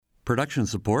Production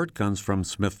support comes from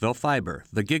Smithville Fiber,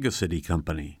 the GigaCity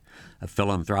Company, a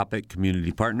philanthropic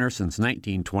community partner since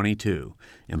 1922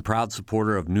 and proud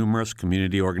supporter of numerous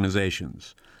community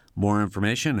organizations. More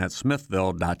information at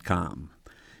smithville.com.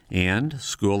 And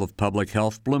School of Public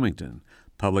Health Bloomington,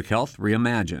 Public Health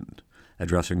Reimagined,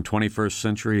 addressing 21st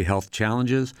century health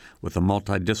challenges with a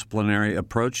multidisciplinary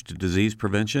approach to disease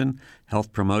prevention,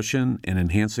 health promotion, and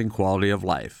enhancing quality of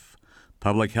life.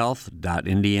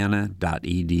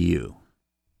 publichealth.indiana.edu.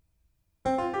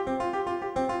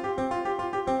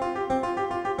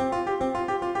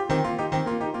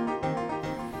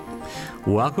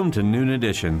 Welcome to Noon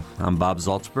Edition. I'm Bob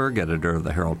Zaltzberg, editor of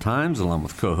the Herald-Times, along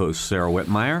with co-host Sarah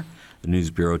Whitmire, the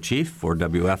News Bureau Chief for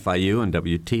WFIU and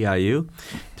WTIU.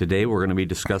 Today we're going to be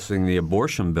discussing the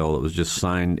abortion bill that was just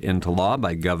signed into law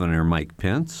by Governor Mike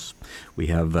Pence. We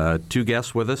have two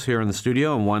guests with us here in the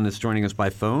studio, and one is joining us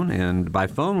by phone. And by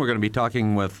phone we're going to be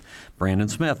talking with Brandon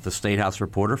Smith, the State House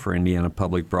reporter for Indiana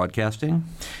Public Broadcasting.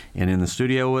 And in the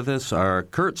studio with us are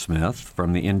Kurt Smith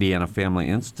from the Indiana Family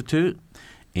Institute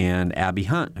and Abby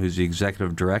Hunt, who's the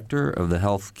Executive Director of the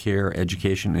Health Care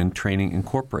Education and Training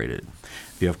Incorporated.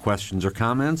 If you have questions or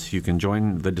comments, you can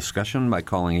join the discussion by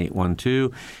calling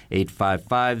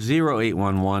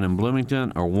 812-855-0811 in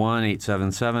Bloomington or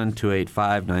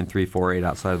 1-877-285-9348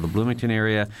 outside of the Bloomington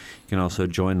area. You can also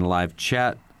join the live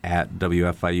chat at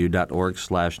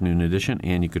wfiu.org/Noon Edition,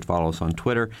 and you could follow us on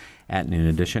Twitter at Noon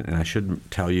Edition. And I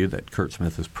should tell you that Kurt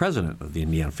Smith is president of the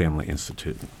Indiana Family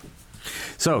Institute.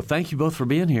 So thank you both for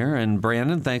being here. And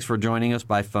Brandon, thanks for joining us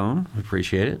by phone. We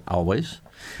appreciate it, always.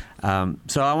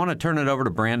 So I want to turn it over to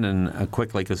Brandon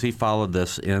quickly because he followed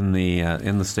this in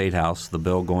the State House, the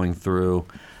bill going through,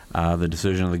 the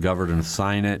decision of the governor to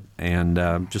sign it, and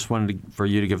just wanted for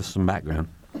you to give us some background.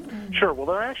 Sure. Well,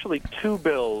 there are actually two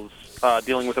bills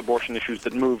dealing with abortion issues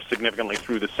that moved significantly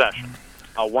through the session.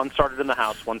 One started in the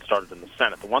House, one started in the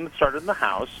Senate. The one that started in the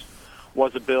House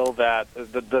was a bill that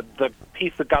the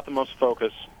piece that got the most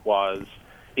focus was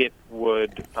it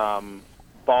would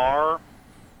bar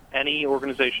any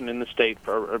organization in the state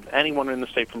or anyone in the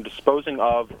state from disposing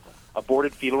of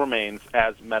aborted fetal remains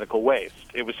as medical waste.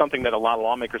 It was something that a lot of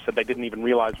lawmakers said they didn't even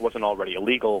realize wasn't already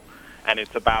illegal, and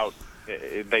it's about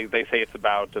they say it's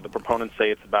about the proponents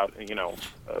say it's about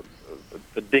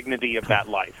the dignity of that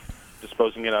life,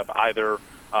 disposing it of either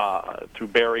through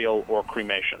burial or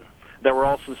cremation. There were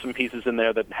also some pieces in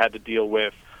there that had to deal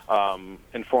with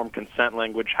informed consent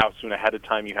language, how soon ahead of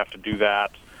time you have to do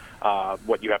that,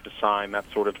 what you have to sign, that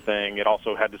sort of thing. It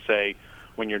also had to say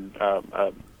when you're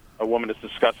a woman is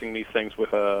discussing these things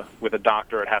with a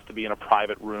doctor, it has to be in a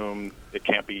private room. It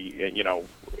can't be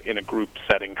in a group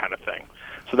setting kind of thing.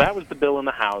 So that was the bill in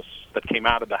the House that came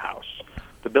out of the House.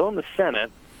 The bill in the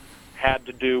Senate had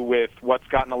to do with what's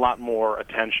gotten a lot more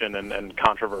attention and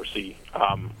controversy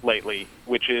lately,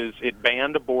 which is it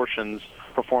banned abortions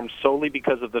performed solely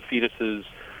because of the fetus's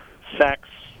sex,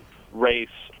 race,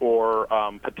 or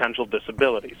potential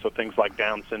disability. So things like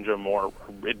Down syndrome, or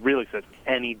it really says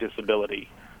any disability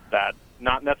that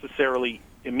not necessarily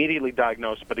immediately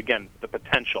diagnosed, but again, the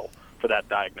potential for that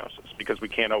diagnosis, because we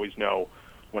can't always know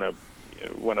when a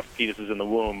fetus is in the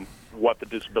womb what the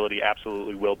disability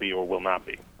absolutely will be or will not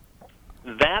be.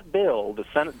 That bill, the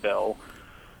Senate bill,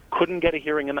 couldn't get a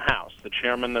hearing in the House. The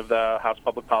chairman of the House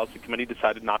Public Policy Committee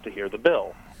decided not to hear the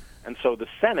bill. And so the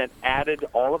Senate added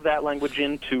all of that language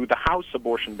into the House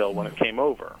abortion bill when it came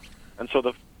over. And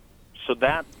so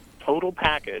that total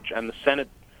package and the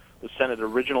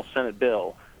original Senate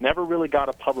bill never really got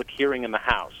a public hearing in the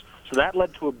House. So that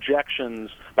led to objections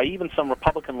by even some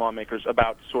Republican lawmakers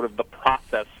about sort of the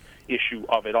process issue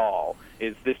of it all,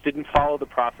 is this didn't follow the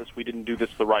process, we didn't do this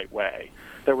the right way.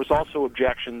 There was also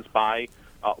objections by,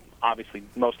 obviously,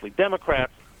 mostly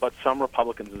Democrats, but some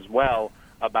Republicans as well,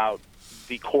 about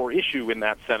the core issue in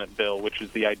that Senate bill, which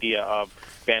is the idea of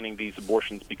banning these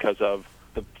abortions because of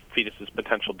the fetus's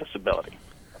potential disability.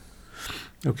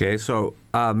 Okay, so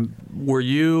then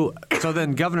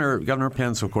Governor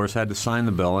Pence, of course, had to sign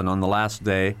the bill, and on the last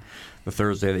day, the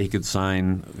Thursday that he could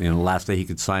sign, last day he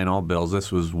could sign all bills,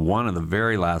 this was one of the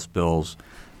very last bills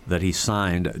that he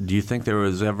signed. Do you think there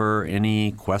was ever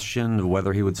any question of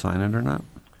whether he would sign it or not?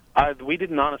 We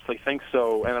didn't honestly think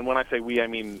so, and when I say we, I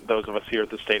mean those of us here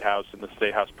at the State House and the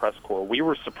State House Press Corps. We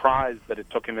were surprised that it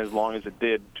took him as long as it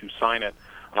did to sign it.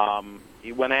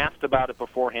 When asked about it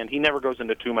beforehand, he never goes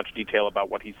into too much detail about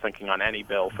what he's thinking on any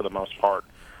bill for the most part,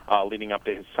 leading up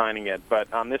to his signing it.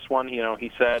 But on this one,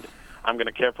 he said, I'm going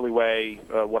to carefully weigh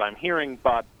what I'm hearing,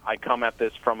 but I come at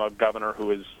this from a governor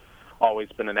who has always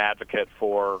been an advocate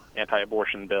for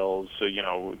anti-abortion bills, so,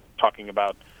 talking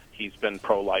about he's been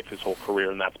pro-life his whole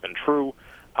career, and that's been true.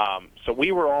 So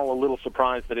we were all a little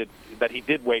surprised that he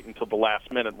did wait until the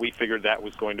last minute. We figured that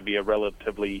was going to be a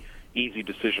relatively easy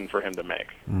decision for him to make.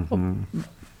 Well,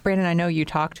 Brandon, I know you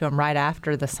talked to him right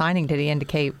after the signing. Did he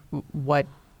indicate what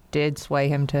did sway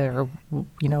him to, or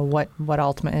what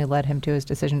ultimately led him to his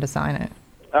decision to sign it?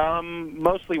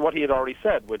 Mostly what he had already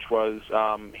said, which was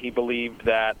he believed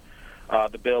that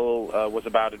the bill was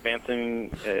about advancing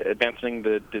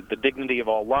the dignity of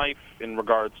all life in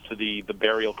regards to the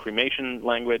burial cremation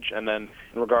language, and then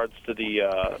in regards to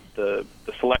the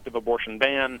selective abortion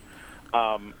ban.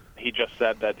 He just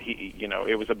said that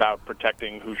it was about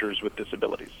protecting Hoosiers with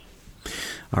disabilities.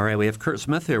 All right, we have Kurt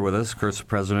Smith here with us. Kurt's the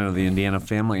president of the Indiana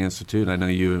Family Institute. I know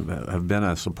you have been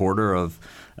a supporter of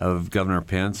Governor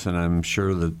Pence, and I'm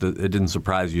sure that it didn't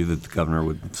surprise you that the governor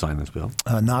would sign this bill.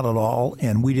 Not at all,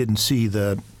 and we didn't see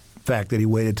the fact that he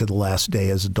waited to the last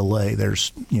day as a delay.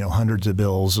 There's hundreds of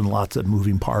bills and lots of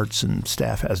moving parts, and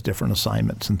staff has different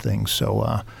assignments and things.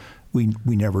 So we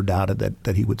never doubted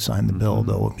that he would sign the bill,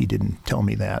 though he didn't tell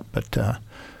me that. But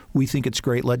we think it's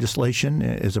great legislation.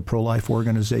 As a pro-life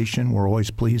organization, we're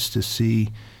always pleased to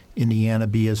see Indiana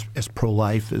be as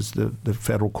pro-life as the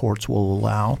federal courts will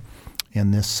allow.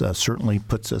 And this certainly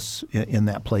puts us in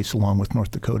that place, along with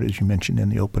North Dakota, as you mentioned in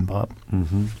the open, Bob.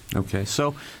 Mm-hmm. Okay,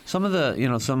 so some of the,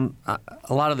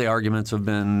 a lot of the arguments have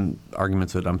been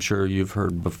arguments that I'm sure you've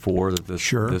heard before. That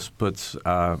this puts,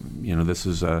 this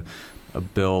is a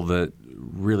bill that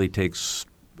really takes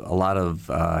a lot of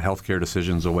healthcare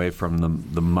decisions away from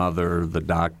the mother, the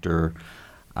doctor.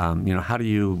 How do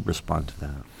you respond to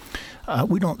that?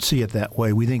 We don't see it that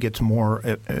way. We think it's more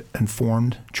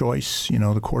informed choice.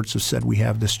 The courts have said we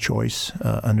have this choice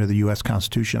under the U.S.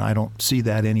 Constitution. I don't see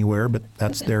that anywhere, but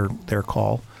that's their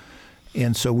call.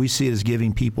 And so we see it as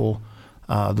giving people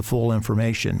the full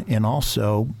information, and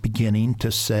also beginning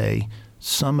to say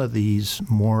some of these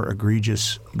more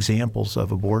egregious examples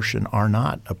of abortion are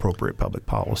not appropriate public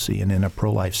policy. And in a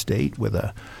pro-life state with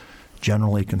a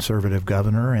generally conservative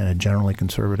governor and a generally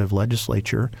conservative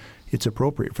legislature, it's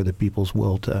appropriate for the people's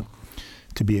will to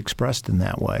be expressed in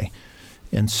that way.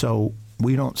 And so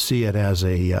we don't see it as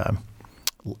a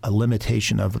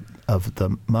limitation of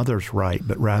the mother's right,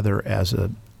 but rather as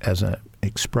an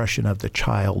expression of the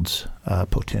child's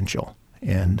potential.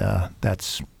 And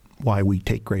that's why we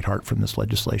take great heart from this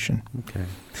legislation. Okay.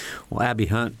 Well, Abby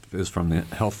Hunt is from the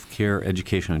Healthcare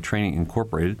Education and Training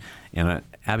Incorporated. And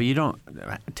Abby, you don't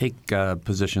take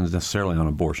positions necessarily on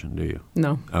abortion, do you?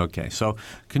 No. Okay. So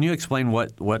can you explain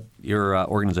what your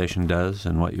organization does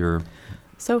and what your...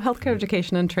 So Healthcare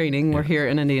Education and Training, we're here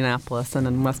in Indianapolis and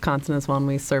in Wisconsin as well, and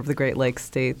we serve the Great Lakes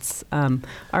states.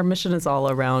 Our mission is all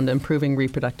around improving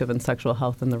reproductive and sexual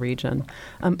health in the region.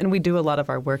 And we do a lot of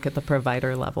our work at the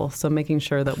provider level, so making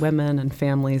sure that women and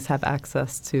families have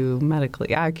access to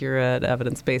medically accurate,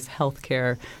 evidence-based health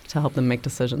care to help them make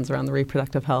decisions around the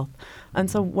reproductive health. And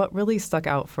so what really stuck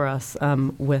out for us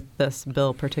with this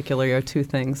bill particularly are two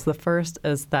things. The first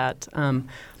is that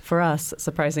for us,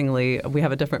 surprisingly, we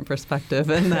have a different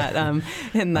perspective in that right?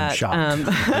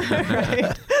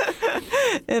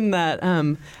 In that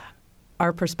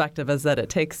our perspective is that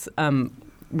it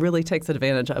really takes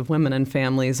advantage of women and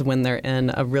families when they're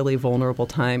in a really vulnerable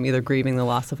time, either grieving the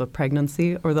loss of a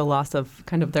pregnancy or the loss of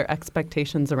kind of their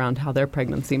expectations around how their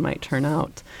pregnancy might turn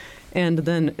out. And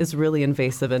then is really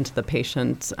invasive into the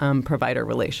patient-provider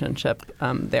relationship,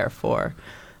 therefore.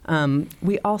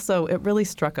 It really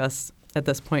struck us at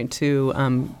this point, too,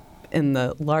 in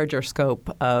the larger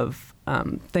scope of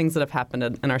things that have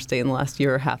happened in our state in the last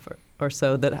year or half or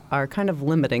so that are kind of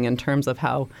limiting in terms of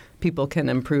how people can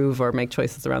improve or make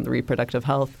choices around the reproductive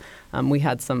health. We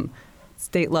had some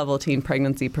state-level teen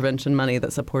pregnancy prevention money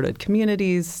that supported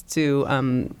communities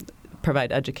to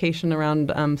provide education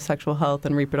around sexual health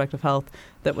and reproductive health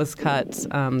that was cut.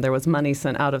 There was money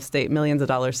sent out of state, millions of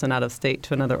dollars sent out of state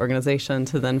to another organization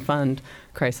to then fund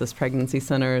crisis pregnancy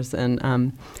centers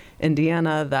in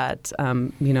Indiana that,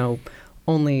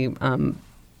 only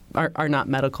are not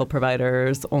medical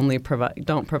providers,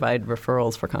 don't provide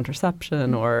referrals for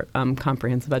contraception or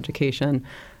comprehensive education.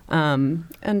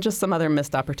 And just some other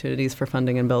missed opportunities for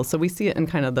funding and bills. So we see it in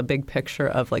kind of the big picture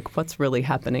of like what's really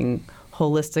happening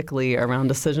holistically around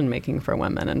decision-making for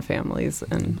women and families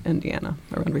in Indiana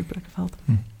around reproductive health.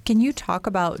 Can you talk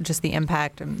about just the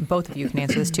impact, and both of you can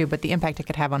answer this too, but the impact it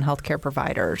could have on healthcare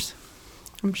providers?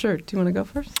 I'm sure. Do you want to go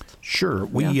first? Sure.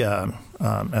 We,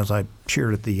 as I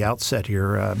shared at the outset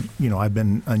here, I've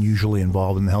been unusually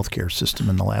involved in the healthcare system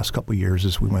in the last couple of years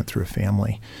as we went through a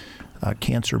family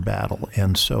cancer battle.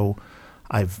 And so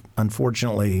I've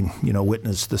unfortunately,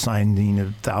 witnessed the signing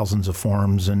of thousands of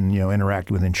forms and,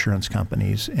 interacted with insurance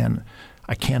companies. And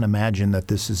I can't imagine that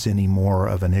this is any more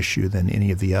of an issue than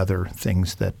any of the other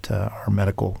things that our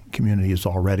medical community is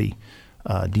already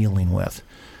dealing with.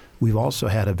 We've also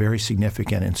had a very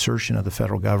significant insertion of the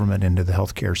federal government into the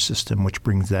healthcare system, which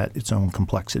brings that its own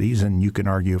complexities, and you can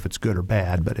argue if it's good or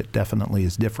bad, but it definitely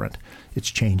is different. It's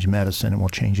changed medicine and will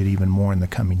change it even more in the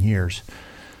coming years.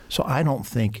 So I don't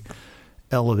think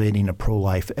elevating a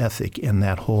pro-life ethic in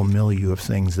that whole milieu of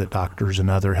things that doctors and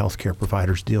other healthcare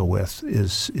providers deal with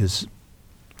is is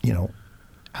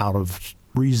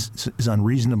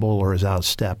unreasonable or is out of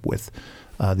step with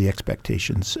the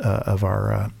expectations of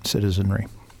our citizenry.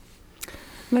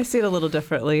 And I see it a little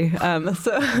differently.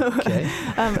 Okay.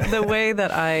 The way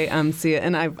that I see it,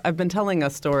 and I've been telling a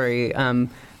story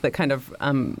that kind of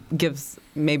gives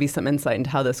maybe some insight into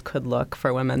how this could look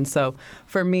for women. So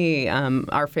for me,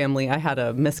 our family, I had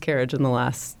a miscarriage in the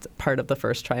last part of the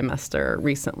first trimester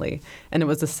recently, and it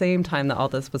was the same time that all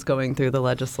this was going through the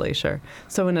legislature.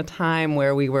 So in a time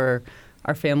where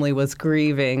our family was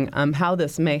grieving, how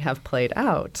this may have played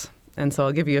out. And so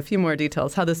I'll give you a few more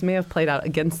details. How this may have played out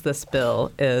against this bill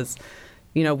is,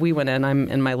 we went in, I'm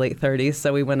in my late 30s,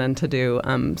 so we went in to do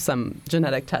some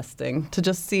genetic testing to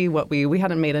just see what we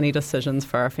hadn't made any decisions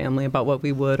for our family about what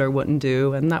we would or wouldn't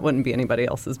do, and that wouldn't be anybody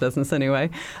else's business anyway.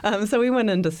 So we went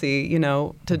in to see,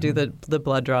 to do the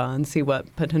blood draw and see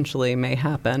what potentially may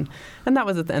happen. And that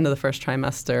was at the end of the first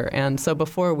trimester. And so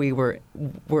before we were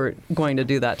going to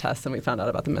do that test, and we found out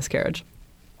about the miscarriage.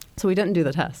 So we didn't do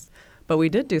the test. But we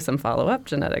did do some follow-up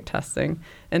genetic testing,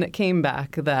 and it came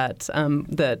back that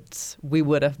that we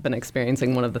would have been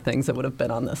experiencing one of the things that would have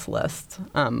been on this list,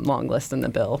 long list in the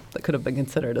bill, that could have been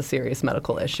considered a serious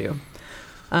medical issue.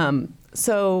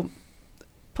 So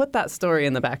put that story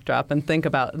in the backdrop and think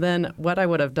about then what I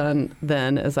would have done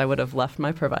then is I would have left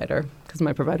my provider, because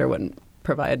my provider wouldn't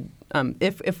provide,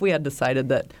 if we had decided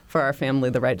that for our family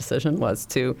the right decision was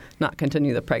to not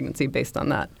continue the pregnancy based on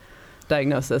that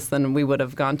diagnosis, then we would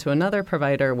have gone to another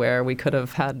provider where we could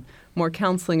have had more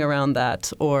counseling around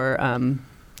that or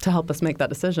to help us make that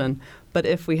decision. But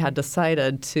if we had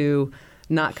decided to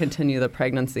not continue the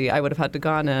pregnancy, I would have had to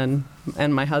gone in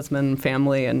and my husband,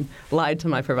 family, and lied to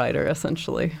my provider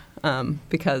essentially.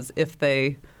 Because if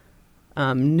they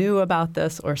knew about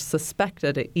this or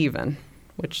suspected it even,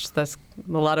 which there's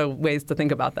a lot of ways to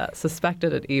think about that,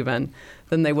 suspected it even,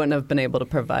 then they wouldn't have been able to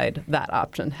provide that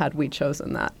option had we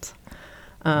chosen that.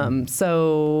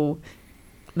 So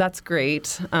that's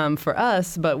great for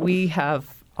us, but we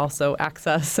have also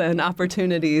access and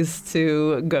opportunities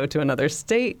to go to another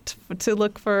state to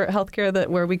look for healthcare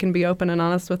where we can be open and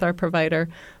honest with our provider.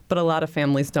 But a lot of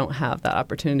families don't have that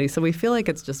opportunity. So we feel like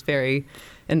it's just very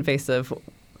invasive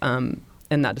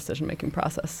in that decision-making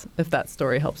process, if that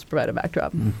story helps provide a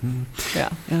backdrop. Mm-hmm. Yeah.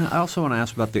 And I also want to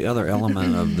ask about the other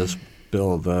element of this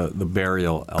bill, the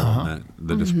burial element,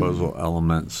 the disposal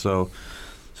element. So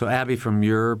Abby, from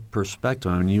your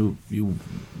perspective, I mean, you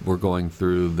were going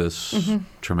through this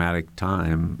traumatic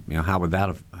time. How would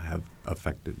that have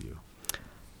affected you?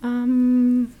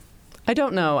 I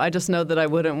don't know. I just know that I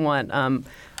wouldn't want.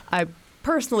 I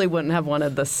personally wouldn't have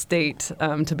wanted the state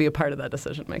to be a part of that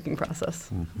decision-making process.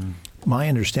 Mm-hmm. My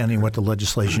understanding of what the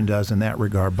legislation does in that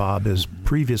regard, Bob, is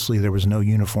previously there was no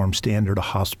uniform standard. A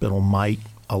hospital might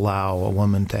allow a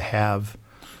woman to have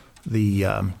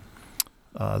the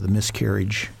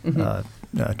miscarriage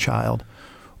child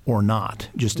or not.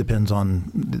 Just depends on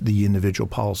the individual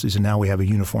policies. And now we have a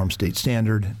uniform state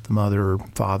standard. The mother or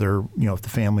father, if the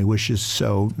family wishes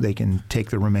so, they can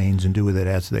take the remains and do with it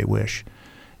as they wish.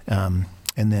 And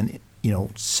then,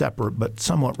 separate but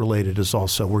somewhat related is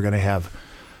also we're going to have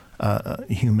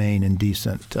humane and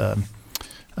decent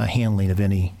handling of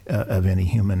any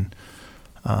human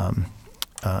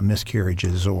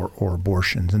miscarriages or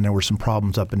abortions. And there were some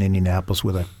problems up in Indianapolis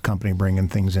with a company bringing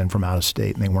things in from out of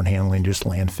state, and they weren't handling just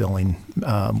landfilling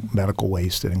medical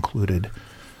waste that included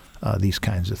these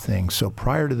kinds of things. So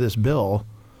prior to this bill,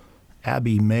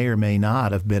 Abby may or may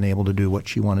not have been able to do what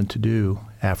she wanted to do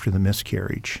after the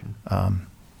miscarriage.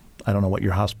 I don't know what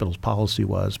your hospital's policy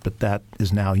was, but that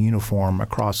is now uniform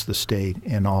across the state,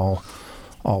 and all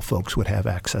folks would have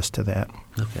access to that.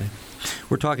 Okay.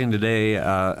 We're talking today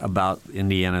about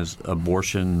Indiana's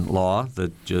abortion law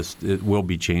that it will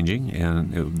be changing,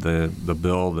 and the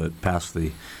bill that passed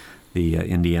the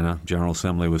Indiana General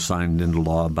Assembly was signed into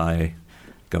law by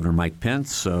Governor Mike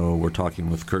Pence. So we're talking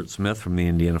with Kurt Smith from the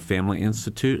Indiana Family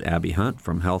Institute, Abby Hunt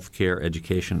from Healthcare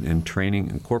Education and Training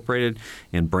Incorporated,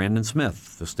 and Brandon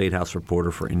Smith, the State House reporter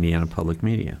for Indiana Public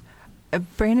Media.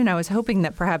 Brandon, I was hoping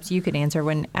that perhaps you could answer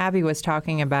when Abby was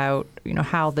talking about,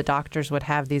 how the doctors would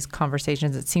have these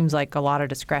conversations. It seems like a lot of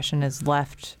discretion is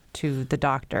left to the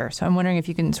doctor. So I'm wondering if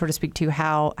you can sort of speak to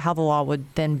how the law would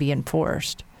then be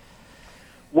enforced.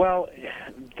 Well,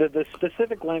 the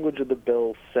specific language of the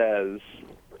bill says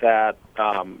that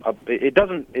it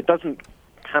doesn't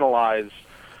penalize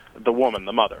the woman,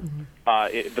 the mother.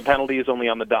 Mm-hmm. The penalty is only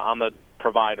on the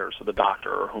provider, so the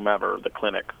doctor or whomever, the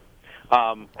clinic.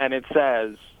 And it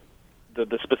says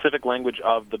the specific language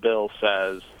of the bill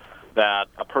says that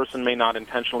a person may not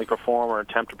intentionally perform or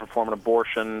attempt to perform an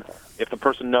abortion if the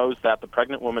person knows that the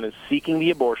pregnant woman is seeking the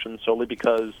abortion solely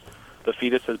because the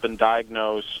fetus has been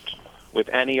diagnosed with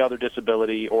any other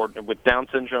disability or with Down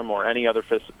syndrome or any other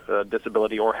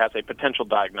disability, or has a potential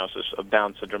diagnosis of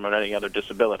Down syndrome or any other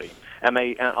disability. And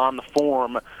on the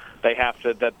form, they have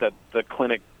to that the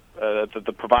clinic,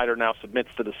 the provider now submits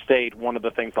to the state. One of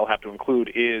the things they'll have to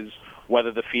include is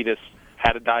whether the fetus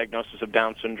had a diagnosis of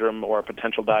Down syndrome or a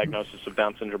potential diagnosis of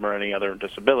Down syndrome or any other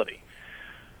disability.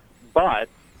 But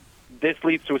this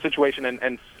leads to a situation,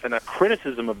 and a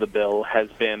criticism of the bill has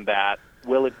been that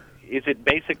is it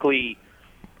basically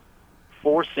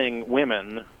forcing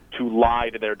women to lie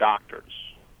to their doctors?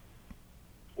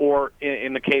 Or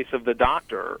in the case of the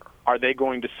doctor, are they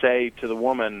going to say to the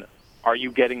woman, are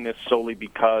you getting this solely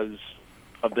because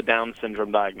of the Down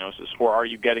syndrome diagnosis, or are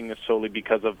you getting this solely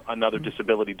because of another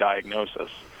disability diagnosis?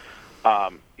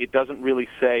 It doesn't really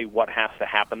say what has to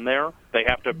happen there. They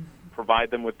have to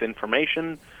provide them with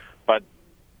information, but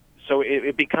so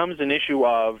it becomes an issue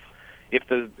of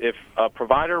if a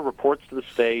provider reports to the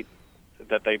state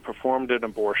that they performed an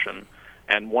abortion,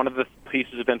 and one of the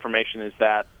pieces of information is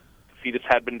that the fetus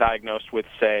had been diagnosed with,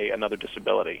 say, another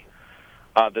disability,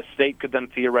 the state could then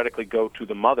theoretically go to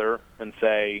the mother and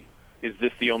say, is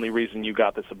this the only reason you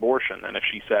got this abortion? And if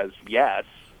she says yes,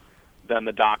 then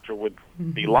the doctor would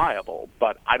be liable.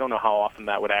 But I don't know how often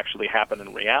that would actually happen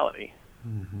in reality.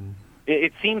 Mm-hmm.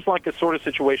 It seems like a sort of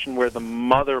situation where the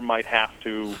mother might have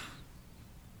to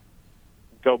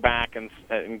go back and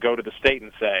go to the state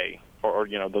and say, or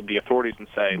the authorities and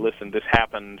say, listen, this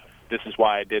happened, this is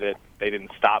why I did it, they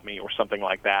didn't stop me, or something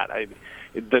like that.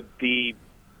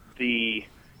 The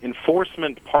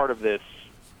enforcement part of this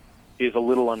is a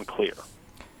little unclear.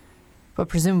 But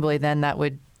presumably then that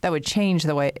would change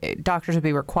the way doctors would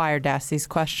be required to ask these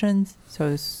questions.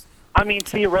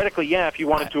 Theoretically, yeah, if you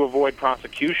wanted to avoid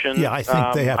prosecution. Yeah, I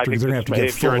think they're going to have to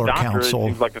get fuller counsel. It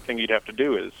seems like the thing you'd have to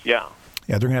do is, yeah.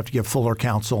 Yeah, they're going to have to give fuller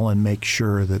counsel and make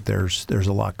sure that there's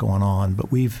a lot going on.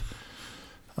 But we've,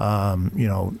 I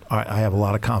have a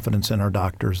lot of confidence in our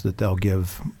doctors that they'll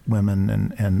give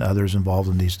women and others involved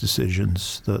in these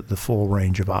decisions the full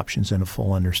range of options and a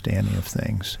full understanding of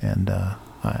things. And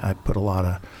I put a lot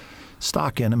of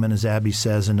stock in them. And as Abby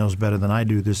says and knows better than I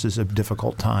do, this is a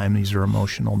difficult time. These are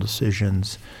emotional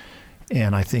decisions.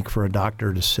 And I think for a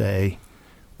doctor to say,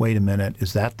 wait a minute,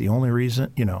 is that the only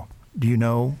reason? Do you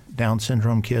know Down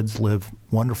syndrome kids live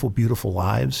wonderful, beautiful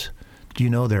lives? Do you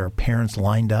know there are parents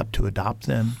lined up to adopt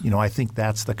them? I think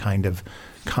that's the kind of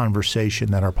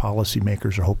conversation that our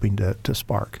policymakers are hoping to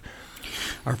spark.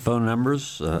 Our phone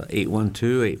numbers,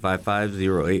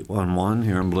 812-855-0811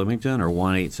 here in Bloomington, or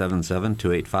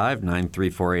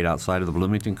 1-877-285-9348 outside of the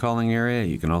Bloomington calling area.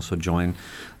 You can also join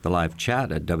the live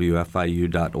chat at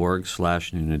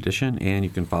wfiu.org/Noon Edition, and you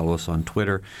can follow us on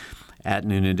Twitter at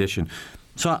Noon Edition.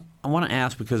 So I want to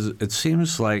ask, because it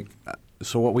seems like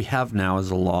what we have now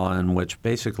is a law in which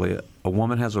basically a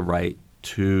woman has a right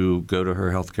to go to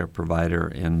her healthcare provider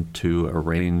and to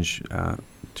arrange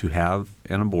to have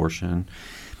an abortion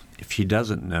if she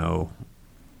doesn't know,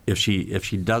 if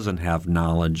she doesn't have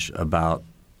knowledge about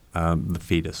the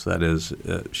fetus. That is,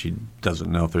 she doesn't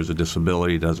know if there's a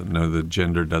disability, doesn't know the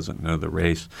gender, doesn't know the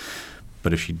race.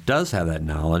 But if she does have that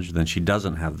knowledge, then she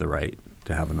doesn't have the right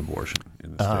to have an abortion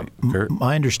in the state.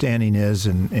 My understanding is,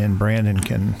 and Brandon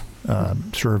can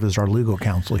serve as our legal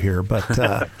counsel here, but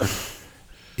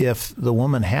if the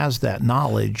woman has that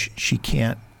knowledge, she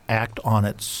can't act on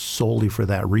it solely for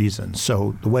that reason.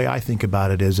 So the way I think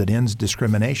about it is it ends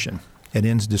discrimination. It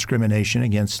ends discrimination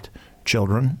against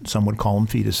children. Some would call them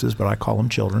fetuses, but I call them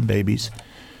children, babies,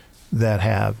 that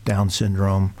have Down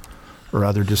syndrome or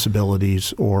other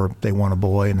disabilities, or they want a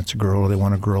boy and it's a girl, or they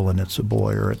want a girl and it's a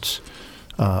boy, or it's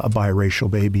a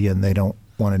biracial baby and they don't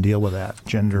want to deal with that,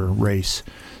 gender, race.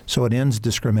 So it ends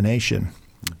discrimination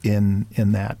in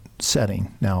that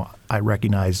setting. Now, I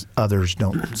recognize others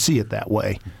don't see it that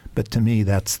way, but to me,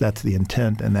 that's the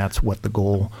intent, and that's what the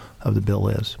goal of the bill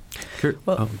is.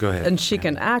 Well, go ahead. And she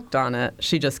can act on it.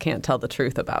 She just can't tell the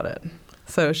truth about it.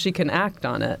 So she can act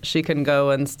on it. She can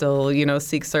go and still,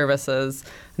 seek services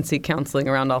and seek counseling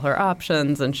around all her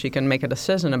options, and she can make a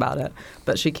decision about it.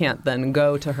 But she can't then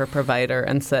go to her provider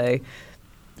and say,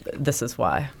 this is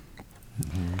why.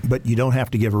 But you don't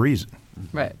have to give a reason.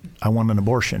 Right. I want an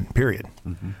abortion, period.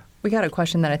 We got a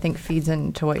question that I think feeds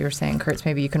into what you're saying, Kurtz.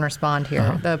 Maybe you can respond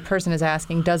here. The person is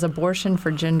asking, does abortion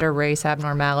for gender, race,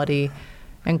 abnormality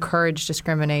encourage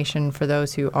discrimination for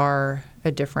those who are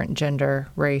a different gender,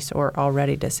 race, or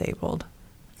already disabled?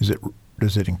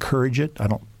 Does it encourage it? I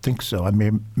don't think so.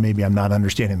 Maybe I'm not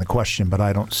understanding the question, but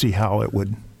I don't see how it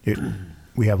would.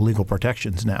 We have legal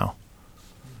protections now.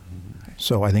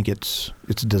 So I think it's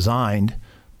designed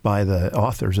by the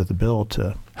authors of the bill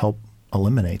to help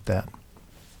eliminate that.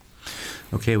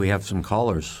 Okay, we have some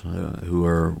callers who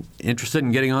are interested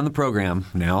in getting on the program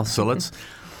now. So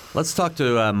let's talk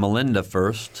to Melinda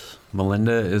first.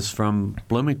 Melinda is from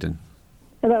Bloomington.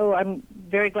 Hello, I'm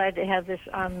very glad to have this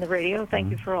on the radio. Thank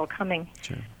you for all coming.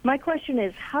 Sure. My question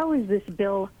is, how is this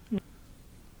bill...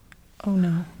 Oh,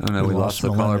 no. Oh, no, we lost the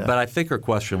Melinda. caller. But I think her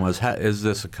question was, is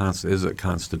it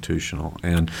constitutional?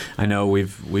 And I know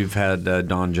we've had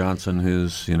Don Johnson,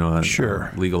 who's a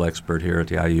Sure. legal expert here at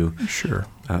the IU Sure.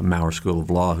 Maurer School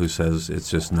of Law, who says it's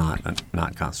just not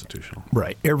constitutional.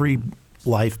 Right. Every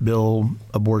life bill,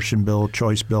 abortion bill,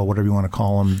 choice bill, whatever you want to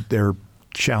call them, they're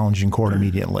challenged in court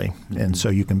immediately. And so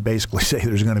you can basically say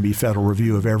there's going to be federal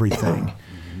review of everything.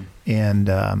 And,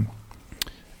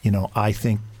 I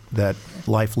think that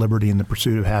life, liberty, and the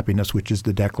pursuit of happiness, which is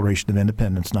the Declaration of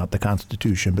Independence, not the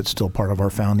Constitution, but still part of our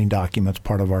founding documents,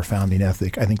 part of our founding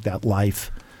ethic. I think that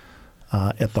life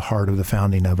at the heart of the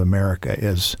founding of America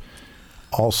is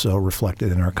also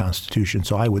reflected in our Constitution.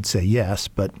 So I would say yes,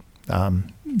 but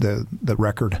the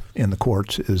record in the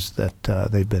courts is that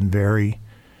they've been very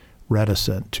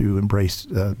reticent to embrace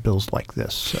bills like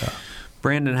this.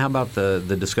 Brandon, how about the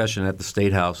discussion at the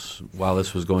State House while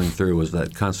this was going through? Was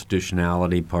that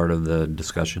constitutionality part of the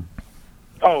discussion?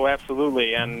 Oh,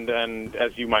 absolutely. And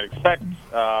as you might expect,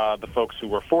 the folks who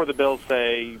were for the bill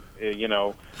say,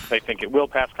 they think it will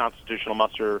pass constitutional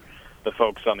muster. The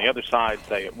folks on the other side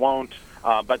say it won't.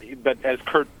 But as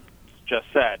Kurt just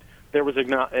said, there was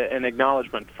an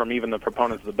acknowledgement from even the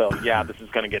proponents of the bill. Yeah, this is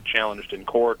going to get challenged in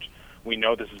court. We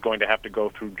know this is going to have to go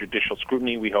through judicial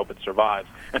scrutiny. We hope it survives.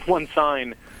 And one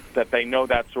sign that they know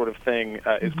that sort of thing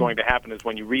is going to happen is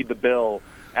when you read the bill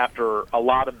after a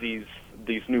lot of these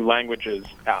new languages,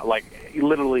 like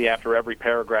literally after every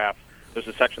paragraph, there's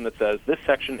a section that says, this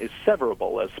section is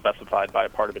severable as specified by a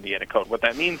part of Indiana code. What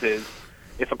that means is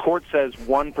if a court says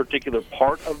one particular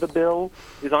part of the bill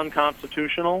is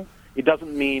unconstitutional, it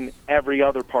doesn't mean every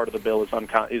other part of the bill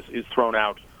is thrown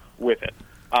out with it.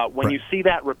 When Right. you see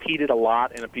that repeated a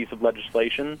lot in a piece of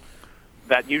legislation,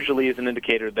 that usually is an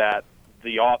indicator that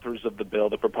the authors of the bill,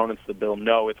 the proponents of the bill,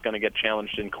 know it's going to get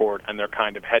challenged in court, and they're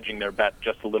kind of hedging their bet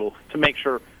just a little to make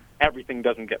sure everything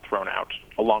doesn't get thrown out,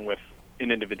 along with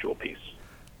an individual piece.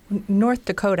 North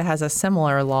Dakota has a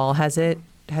similar law. Has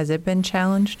it been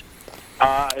challenged?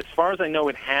 As far as I know,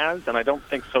 it has, and I don't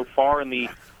think so far in the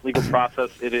legal process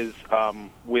it has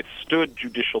withstood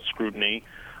judicial scrutiny.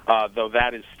 Though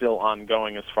that is still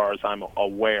ongoing as far as I'm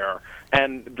aware.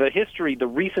 And the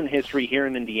recent history here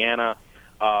in Indiana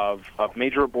of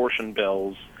major abortion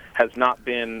bills has not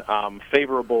been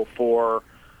favorable for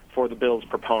the bill's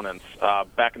proponents.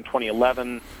 Back in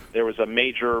 2011, there was a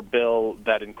major bill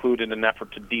that included an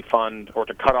effort to defund or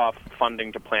to cut off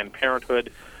funding to Planned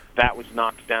Parenthood. That was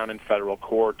knocked down in federal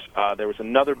court. There was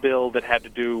another bill that had to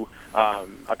do,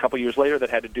 a couple years later, that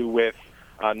had to do with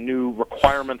new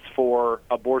requirements for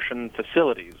abortion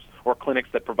facilities or clinics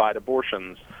that provide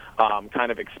abortions,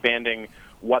 kind of expanding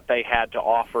what they had to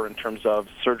offer in terms of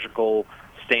surgical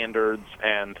standards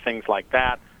and things like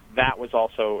that. That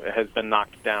has been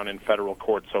knocked down in federal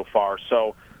court so far.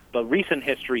 So the recent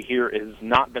history here has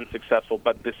not been successful,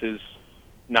 but this is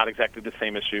not exactly the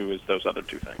same issue as those other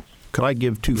two things. Could I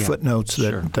give two footnotes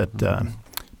that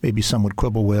maybe some would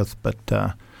quibble with,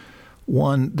 but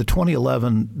one, the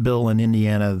 2011 bill in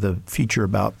Indiana, the feature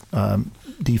about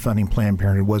defunding Planned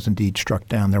Parenthood was indeed struck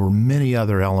down. There were many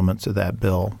other elements of that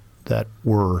bill that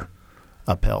were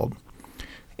upheld.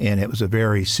 And it was a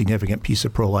very significant piece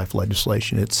of pro-life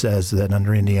legislation. It says that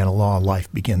under Indiana law, life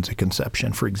begins at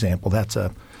conception. For example, that's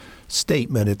a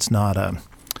statement. It's not a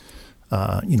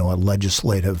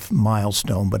legislative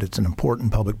milestone, but it's an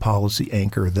important public policy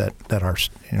anchor that our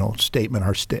statement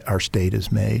our state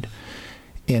has made.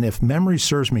 And if memory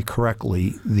serves me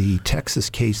correctly, the Texas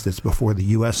case that's before the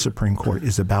U.S. Supreme Court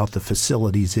is about the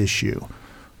facilities issue.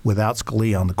 Without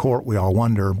Scalia on the court, we all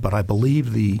wonder, but I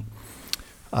believe the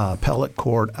appellate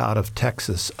court out of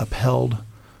Texas upheld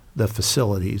the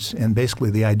facilities. And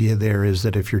basically the idea there is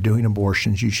that if you're doing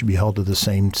abortions, you should be held to the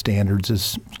same standards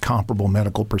as comparable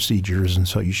medical procedures, and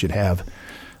so you should have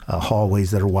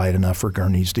hallways that are wide enough for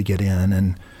gurneys to get in.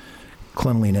 And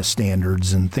cleanliness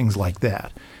standards and things like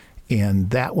that. And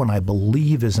that one, I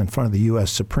believe, is in front of the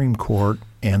U.S. Supreme Court,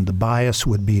 and the bias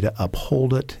would be to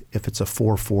uphold it if it's a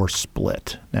 4-4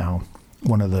 split. Now,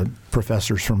 one of the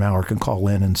professors from Maurer can call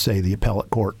in and say the appellate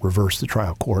court reversed the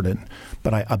trial court,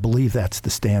 but I believe that's the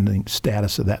standing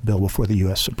status of that bill before the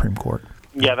U.S. Supreme Court.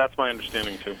 Yeah, that's my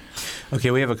understanding, too.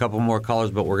 Okay, we have a couple more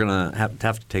callers, but we're going to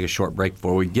have to take a short break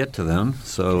before we get to them.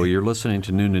 So you're listening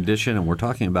to Noon Edition, and we're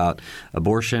talking about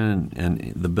abortion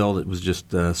and the bill that was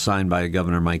just signed by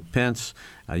Governor Mike Pence.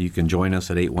 You can join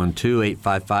us at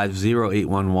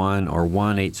 812-855-0811 or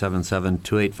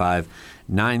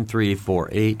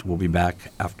 1-877-285-9348. We'll be back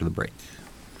after the break.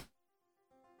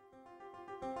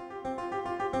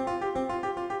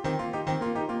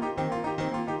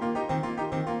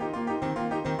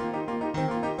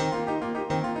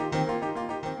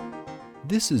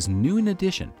 This is Noon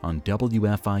Edition on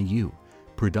WFIU.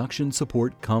 Production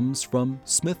support comes from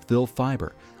Smithville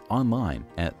Fiber, online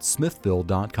at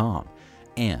smithville.com,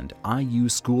 and IU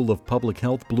School of Public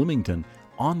Health Bloomington,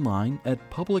 online at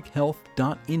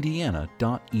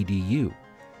publichealth.indiana.edu.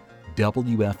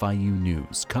 WFIU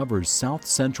News covers South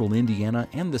Central Indiana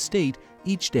and the state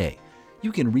each day.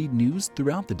 You can read news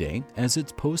throughout the day as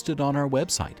it's posted on our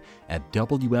website at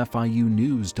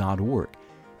wfiunews.org.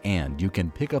 And you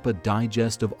can pick up a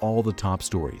digest of all the top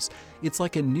stories. It's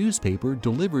like a newspaper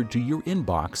delivered to your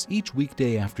inbox each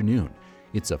weekday afternoon.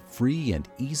 It's a free and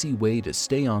easy way to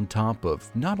stay on top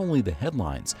of not only the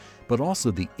headlines, but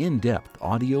also the in-depth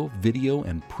audio, video,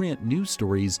 and print news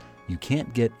stories you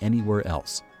can't get anywhere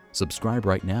else. Subscribe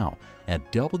right now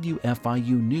at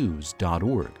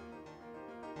wfiunews.org.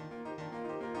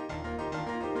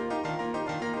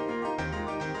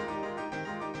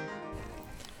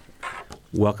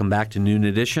 Welcome back to Noon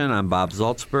Edition. I'm Bob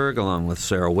Zaltsberg along with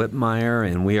Sarah Whitmire,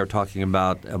 and we are talking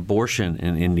about abortion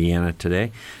in Indiana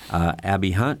today.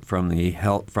 Abby Hunt from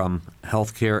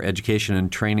Healthcare Education and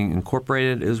Training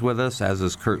Incorporated is with us, as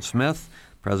is Kurt Smith,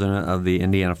 president of the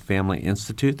Indiana Family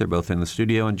Institute. They're both in the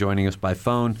studio, and joining us by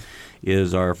phone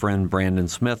is our friend Brandon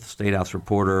Smith, State House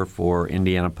reporter for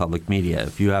Indiana Public Media.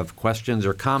 If you have questions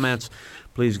or comments,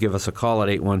 please give us a call at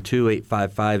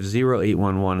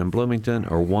 812-855-0811 in Bloomington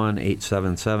or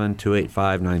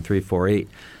 1-877-285-9348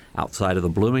 outside of the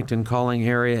Bloomington calling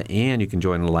area. And you can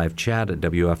join the live chat at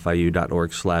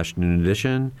wfiu.org/Noon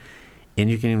Edition. And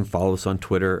you can even follow us on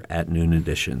Twitter at Noon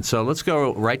Edition. So let's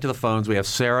go right to the phones. We have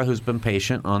Sarah, who's been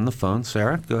patient on the phone.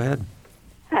 Sarah, go ahead.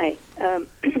 Hi.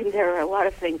 There are a lot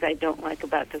of things I don't like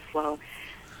about this law,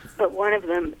 but one of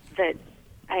them that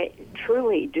I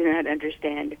truly do not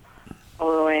understand,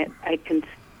 although I can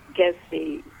guess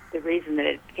the reason that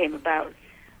it came about,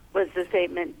 was the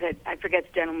statement that, I forget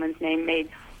the gentleman's name, made,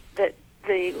 that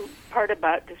the part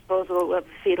about disposal of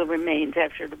fetal remains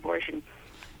after an abortion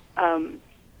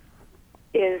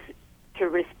is to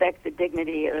respect the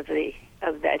dignity of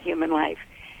that human life.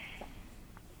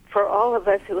 For all of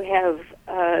us who have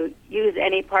used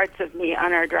any parts of me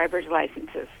on our driver's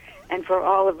licenses, and for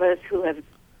all of us who have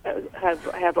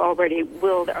already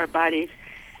willed our bodies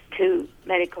to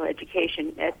medical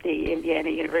education at the Indiana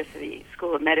University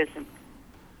School of Medicine,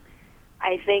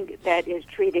 I think that is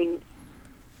treating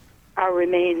our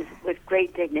remains with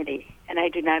great dignity, and I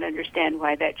do not understand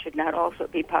why that should not also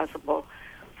be possible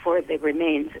for the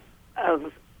remains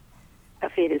of a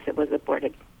fetus that was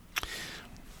aborted.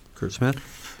 Kurt Smith?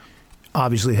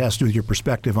 Obviously, it has to do with your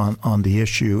perspective on the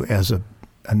issue. As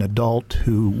an adult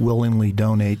who willingly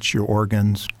donates your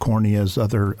organs, corneas,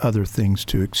 other things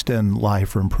to extend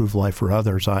life or improve life for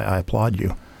others, I applaud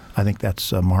you. I think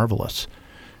that's marvelous.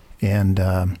 And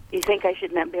you think I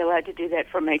should not be allowed to do that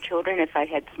for my children if I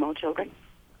had small children?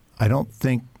 I don't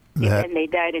think that. And they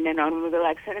died in an automobile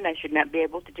accident, I should not be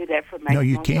able to do that for my No,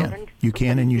 you small can. children? You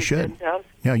can and you should. Themselves?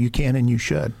 No, you can and you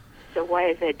should. So why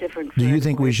is that different? Do you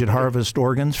think we should harvest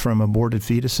organs from aborted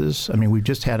fetuses? I mean, we've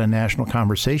just had a national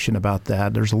conversation about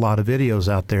that. There's a lot of videos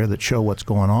out there that show what's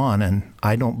going on, and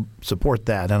I don't support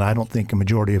that, and I don't think a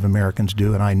majority of Americans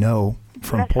do, and I know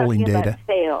from polling data.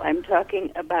 I'm talking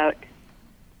about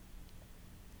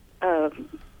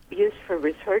use for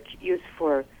research, use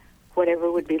for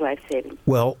whatever would be life-saving.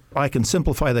 Well, I can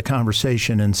simplify the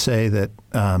conversation and say that,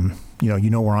 you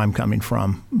know where I'm coming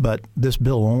from, but this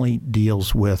bill only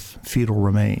deals with fetal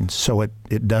remains, so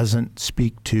it doesn't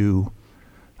speak to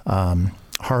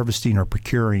harvesting or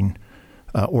procuring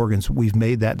organs. We've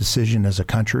made that decision as a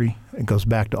country. It goes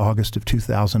back to August of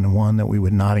 2001 that we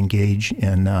would not engage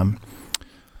in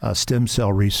stem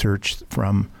cell research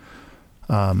from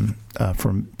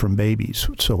babies.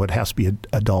 So it has to be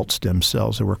adult stem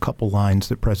cells. There were a couple lines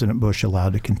that President Bush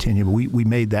allowed to continue, but we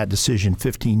made that decision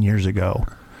 15 years ago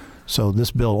So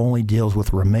this bill only deals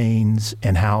with remains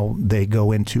and how they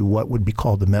go into what would be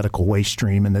called the medical waste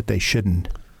stream, and that they shouldn't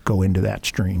go into that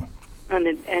stream. And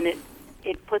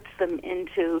it puts them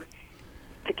into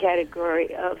the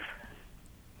category of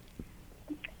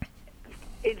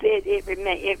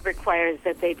it requires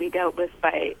that they be dealt with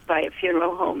by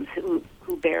funeral homes who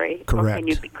bury. Correct. Or can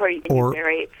you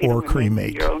bury fetal cremate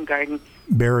in your own garden?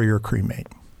 Bury or cremate.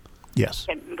 Yes.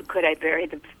 Could I bury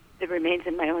the remains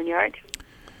in my own yard?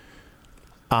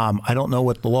 I don't know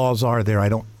what the laws are there. I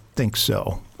don't think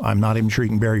so. I'm not even sure you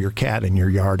can bury your cat in your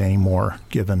yard anymore,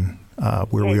 given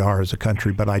where we are as a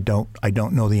country. But I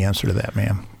don't know the answer to that,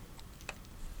 ma'am.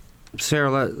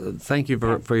 Sarah, thank you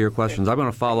for your questions. I'm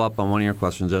going to follow up on one of your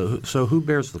questions. So who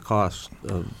bears the cost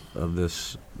of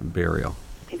this burial?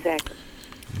 Exactly.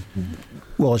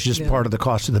 Well, it's just part of the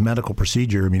cost of the medical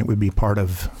procedure. I mean, it would be part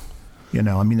of,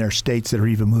 there are states that are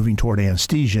even moving toward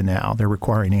anesthesia now. They're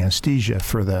requiring anesthesia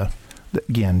for the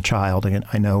child. And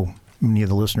I know many of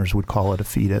the listeners would call it a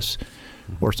fetus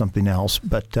or something else,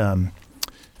 but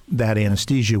that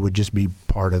anesthesia would just be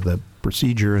part of the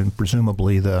procedure, and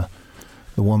presumably the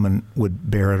woman would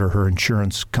bear it, or her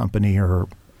insurance company or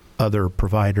other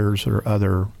providers or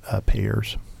other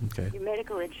payers. Okay. Your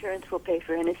medical insurance will pay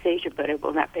for anesthesia, but it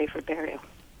will not pay for burial.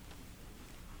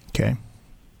 Okay.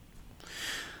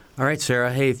 All right,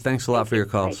 Sarah. Hey, thanks a lot for your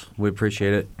calls. We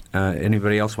appreciate it.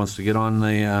 Anybody else wants to get on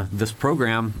this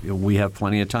program, we have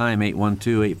plenty of time.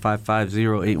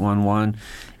 812-855-0811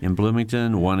 in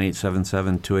Bloomington,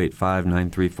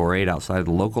 1-877-285-9348 outside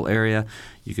the local area.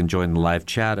 You can join the live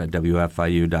chat at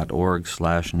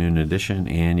wfiu.org/Noon Edition,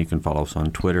 and you can follow us on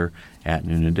Twitter at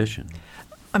Noon Edition.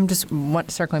 I'm just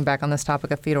circling back on this topic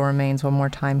of fetal remains one more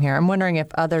time here. I'm wondering if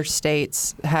other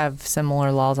states have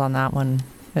similar laws on that one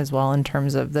as well in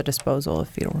terms of the disposal of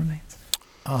fetal remains.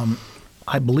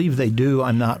 I believe they do.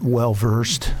 I'm not well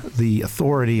versed. The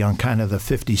authority on kind of the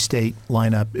 50-state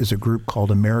lineup is a group called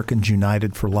Americans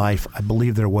United for Life. I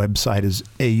believe their website is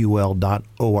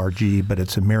aul.org, but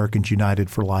it's Americans United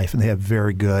for Life, and they have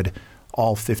very good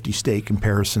all 50-state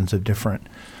comparisons of different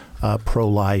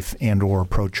pro-life and or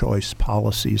pro-choice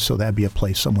policies. So that'd be a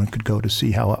place someone could go to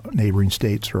see how neighboring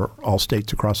states or all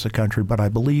states across the country. But I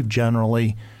believe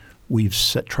generally we've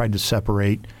tried to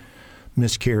separate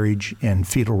miscarriage and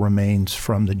fetal remains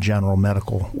from the general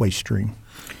medical waste stream.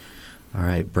 All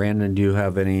right. Brandon, do you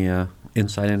have any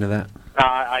insight into that?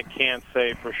 I can't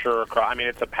say for sure. I mean,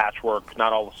 it's a patchwork.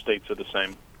 Not all the states are the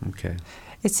same. Okay.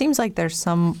 It seems like there's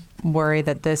some worry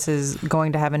that this is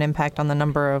going to have an impact on the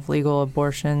number of legal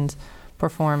abortions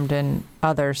performed in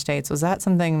other states. Was that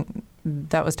something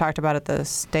that was talked about at the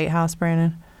State House,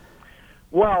 Brandon?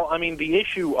 Well, I mean, the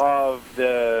issue of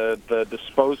the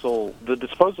disposal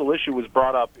issue was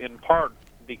brought up in part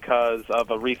because of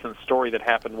a recent story that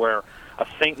happened where a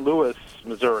St. Louis,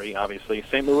 Missouri, obviously,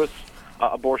 St. Louis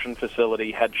abortion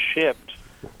facility had shipped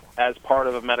as part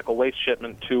of a medical waste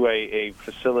shipment to a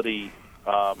facility,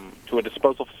 to a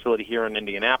disposal facility here in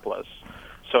Indianapolis.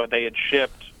 So they had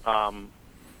shipped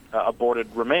aborted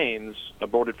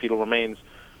fetal remains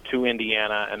to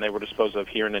Indiana, and they were disposed of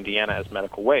here in Indiana as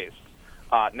medical waste.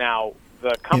 Now,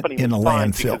 the company in was a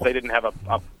fined landfill because they didn't have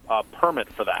a permit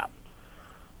for that.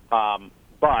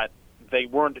 But they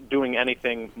weren't doing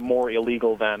anything more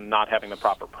illegal than not having the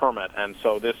proper permit. And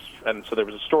so there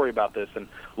was a story about this, and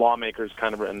lawmakers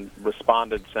kind of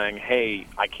responded saying, hey,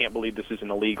 I can't believe this isn't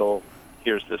illegal.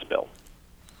 Here's this bill.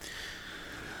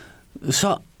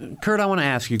 So, Kurt, I want to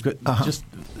ask you,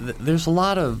 there's a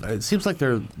lot of, it seems like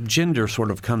their gender sort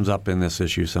of comes up in this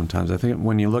issue sometimes. I think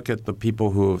when you look at the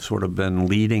people who have sort of been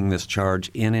leading this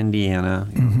charge in Indiana,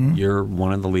 you're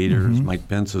one of the leaders, Mike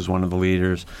Pence is one of the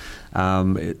leaders.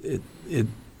 It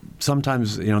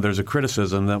sometimes, there's a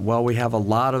criticism that, well, we have a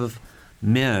lot of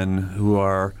men who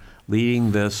are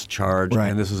leading this charge, right,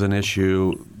 and this is an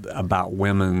issue about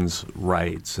women's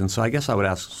rights. And so I guess I would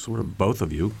ask sort of both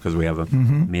of you, because we have a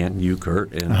man, you,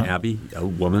 Kurt, and Abby, a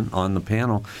woman on the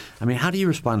panel. I mean, how do you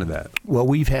respond to that? Well,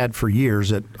 we've had for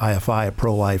years at IFI a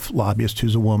pro-life lobbyist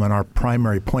who's a woman. Our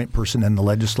primary point person in the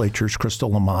legislature is Crystal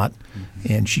Lamott,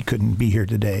 and she couldn't be here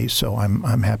today, so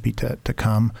I'm happy to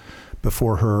come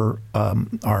before her.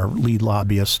 Our lead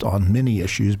lobbyist on many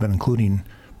issues, but including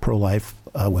pro-life,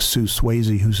 was Sue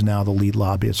Swayze, who's now the lead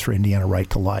lobbyist for Indiana Right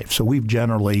to Life. So we've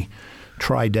generally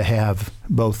tried to have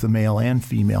both the male and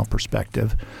female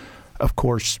perspective. Of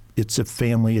course, it's a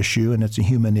family issue and it's a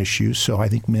human issue, so I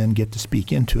think men get to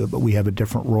speak into it, but we have a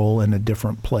different role and a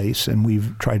different place, and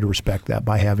we've tried to respect that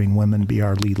by having women be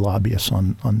our lead lobbyists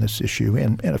on this issue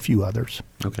and a few others.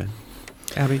 Okay.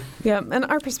 Abby? Yeah, and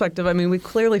our perspective, I mean, we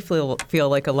clearly feel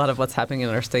like a lot of what's happening in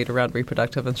our state around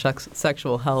reproductive and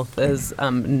sexual health is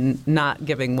not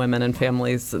giving women and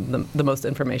families the most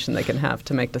information they can have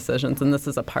to make decisions, and this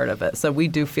is a part of it. So we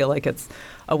do feel like it's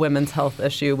a women's health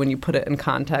issue when you put it in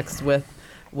context with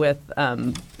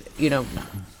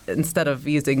instead of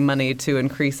using money to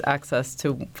increase access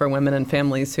for women and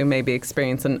families who may be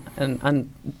experiencing an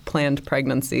unplanned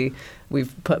pregnancy,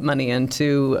 we've put money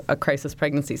into crisis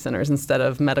pregnancy centers instead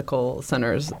of medical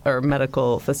centers or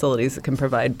medical facilities that can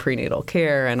provide prenatal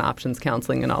care and options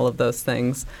counseling and all of those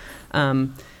things.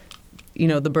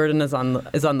 The burden is on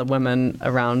the women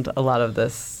around a lot of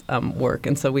this work,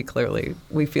 and so we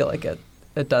feel like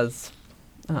it does.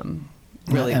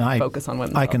 Really focus on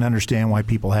women's health. I can understand why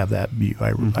people have that view.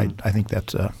 I think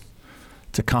it's a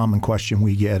common question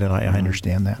we get, and I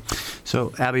understand that.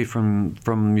 So, Abby,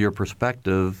 from your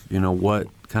perspective, what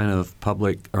kind of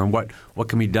public or what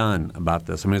can be done about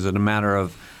this? I mean, is it a matter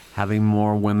of having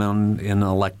more women in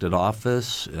elected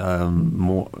office? The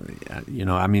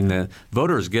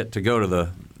voters get to go to the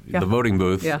voting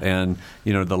booth, and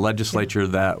the legislature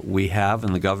that we have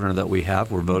and the governor that we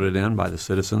have were voted in by the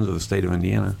citizens of the state of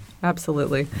Indiana.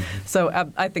 Absolutely. So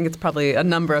I think it's probably a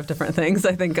number of different things.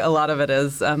 I think a lot of it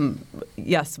is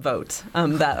yes, vote,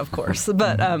 that of course,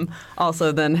 but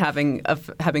also then having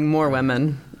more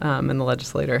women in the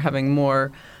legislature, having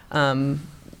more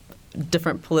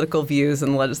different political views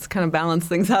and just kind of balance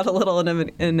things out a little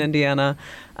in Indiana,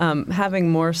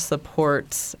 having more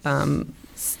support,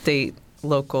 state,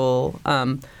 local,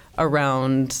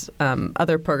 around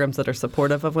other programs that are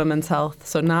supportive of women's health.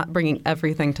 So not bringing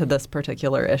everything to this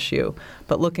particular issue,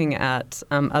 but looking at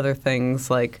other things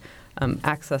like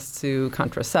access to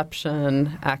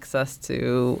contraception, access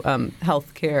to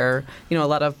health care. A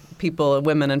lot of people,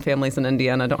 women and families in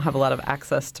Indiana, don't have a lot of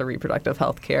access to reproductive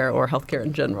health care or health care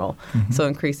in general. Mm-hmm. So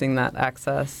increasing that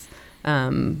access.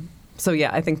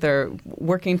 I think they're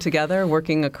working together,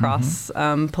 working across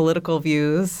political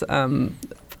views,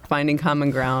 finding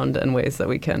common ground and ways that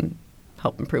we can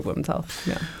help improve women's health.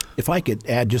 Yeah. If I could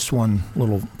add just one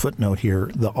little footnote here,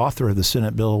 the author of the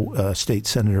Senate bill, state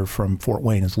senator from Fort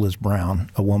Wayne, is Liz Brown,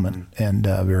 a woman, and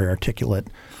a very articulate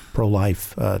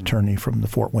pro-life attorney from the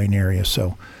Fort Wayne area.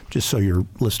 So just so your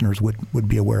listeners would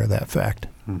be aware of that fact.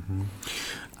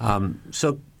 Mm-hmm.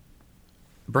 So,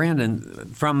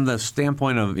 Brandon, from the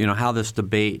standpoint of how this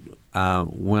debate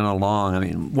went along, I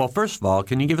mean, well, first of all,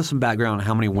 can you give us some background on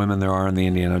how many women there are in the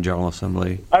Indiana General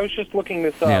Assembly? I was just looking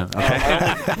this up. Yeah, okay.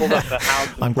 I pulled up the House.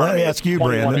 I'm glad I asked you,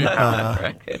 Brandon.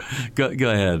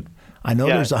 Go ahead. I know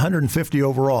there's 150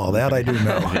 overall. That I do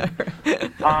know.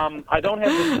 I don't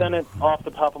have the Senate off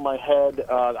the top of my head.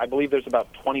 I believe there's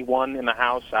about 21 in the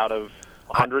House out of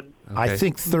 100. Okay. I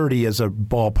think 30 is a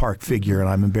ballpark figure, and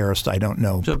I'm embarrassed I don't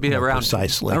know so it'd be around,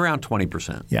 precisely. Around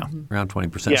 20%. Yeah. Around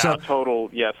 20%. Yeah, so,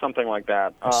 total, something like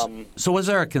that. So was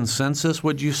there a consensus,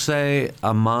 would you say,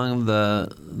 among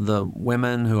the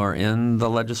women who are in the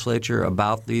legislature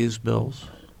about these bills?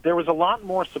 There was a lot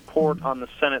more support on the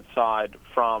Senate side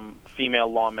from female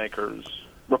lawmakers,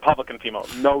 Republican female,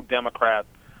 no Democratic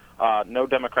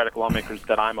lawmakers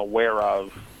that I'm aware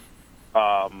of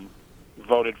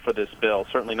voted for this bill,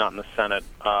 certainly not in the Senate.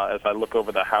 As I look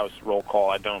over the House roll call,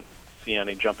 I don't see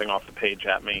any jumping off the page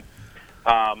at me.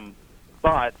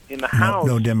 But in the House...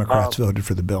 No Democrats voted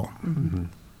for the bill.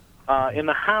 Mm-hmm. In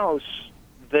the House,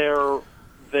 there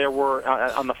were,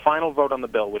 on the final vote on the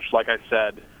bill, which, like I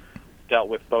said, dealt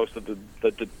with both of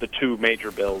the two major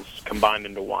bills combined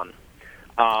into one.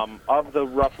 Of the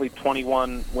roughly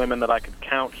 21 women that I could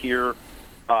count here,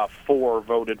 4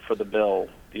 voted for the bill.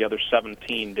 The other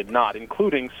 17 did not,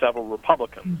 including several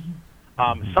Republicans,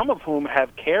 some of whom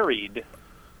have carried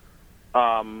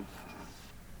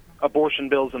abortion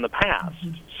bills in the past.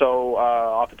 So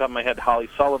off the top of my head, Holly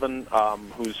Sullivan,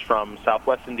 who's from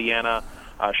Southwest Indiana,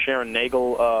 Sharon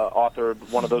Nagel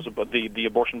authored one of those, the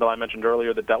abortion bill I mentioned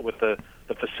earlier that dealt with the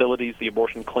facilities, the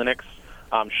abortion clinics.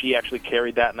 She actually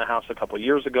carried that in the House a couple of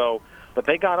years ago. But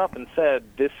they got up and said,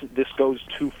 this goes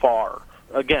too far.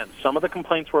 Again, some of the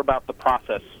complaints were about the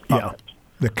process of it.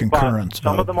 The concurrence. But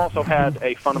some of them also had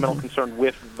a fundamental concern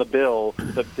with the bill,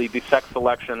 the sex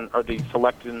selection or the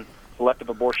selective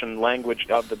abortion language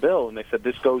of the bill, and they said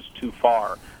this goes too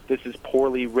far. This is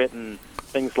poorly written,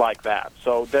 things like that.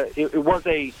 So it was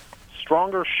a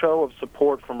stronger show of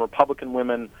support from Republican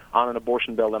women on an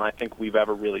abortion bill than I think we've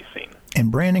ever really seen.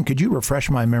 And Brandon, could you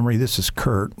refresh my memory? This is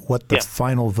Kurt. What the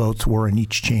final votes were in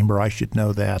each chamber? I should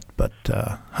know that, but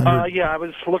I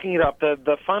was looking it up.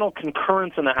 The final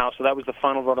concurrence in the House, so that was the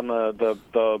final vote on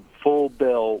the full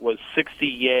bill, was 60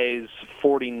 yeas,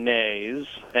 40 nays,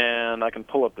 and I can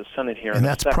pull up the Senate here. And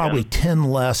that's probably 10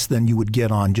 less than you would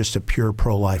get on just a pure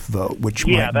pro-life vote, which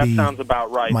might be, sounds about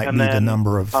right. Might be the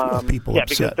number of people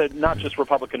upset. Because not just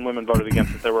Republican women voted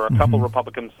against it. There were a couple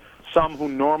Republicans, some who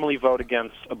normally vote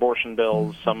against abortion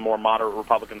bills, some more moderate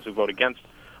Republicans who vote against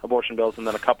abortion bills, and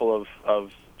then a couple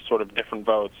of sort of different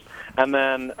votes. And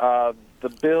then the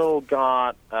bill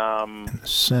got... in the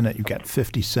Senate, you got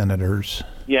 50 senators.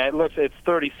 Yeah, it's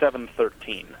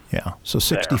 37-13. Yeah, so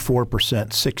 64%,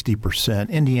 60%.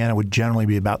 Indiana would generally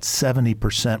be about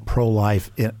 70%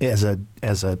 pro-life as a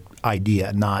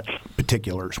idea, not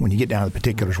particulars. When you get down to the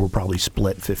particulars, we're probably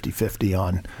split 50-50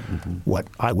 on what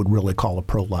I would really call a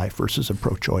pro-life versus a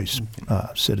pro-choice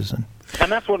citizen.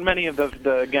 And that's what many of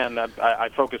I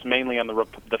focus mainly on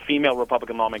the female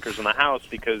Republican lawmakers in the House,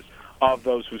 because of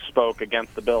those who spoke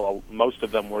against the bill, most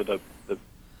of them were the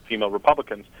female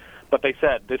Republicans. But they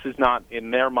said this is not,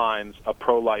 in their minds, a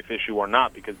pro-life issue or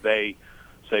not, because they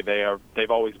say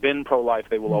they've always been pro-life,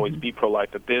 they will always be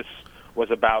pro-life, that this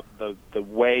was about the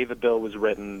way the bill was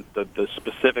written, the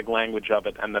specific language of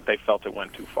it, and that they felt it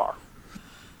went too far.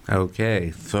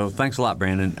 Okay, so thanks a lot,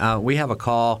 Brandon. We have a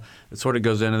call that sort of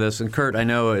goes into this, and Kurt, I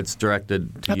know it's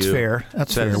directed to you.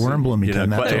 That's fair. We're in Bloomington.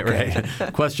 That's okay.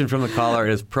 Right. Question from the caller: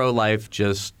 is pro-life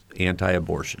just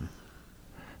anti-abortion?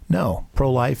 No,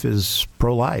 pro-life is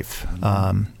pro-life.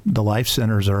 The life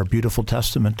centers are a beautiful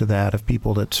testament to that, of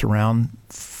people that surround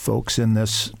folks in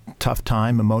this tough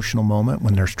time, emotional moment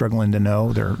when they're struggling to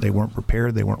know they weren't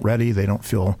prepared, they weren't ready, they don't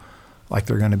feel like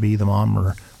they're going to be the mom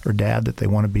or dad that they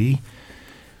want to be.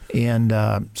 And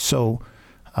so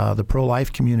the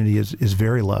pro-life community is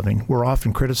very loving. We're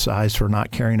often criticized for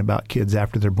not caring about kids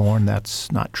after they're born. That's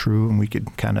not true, and we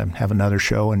could kind of have another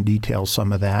show and detail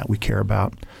some of that. We care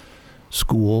about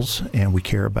schools, and we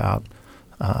care about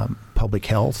public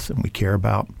health, and we care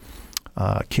about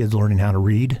kids learning how to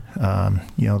read.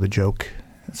 The joke,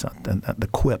 the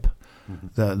quip,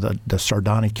 the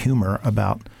sardonic humor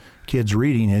about kids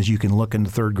reading is you can look into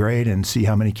third grade and see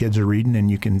how many kids are reading, and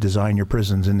you can design your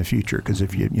prisons in the future. Because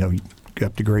if you go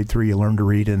up to grade 3, you learn to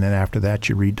read, and then after that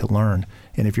you read to learn.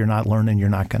 And if you're not learning, you're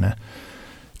not going to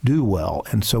do well.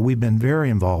 And so we've been very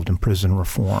involved in prison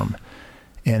reform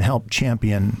and helped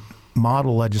champion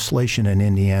model legislation in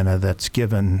Indiana that's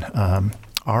given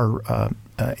our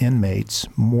inmates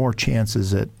more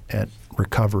chances at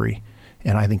recovery.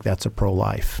 And I think that's a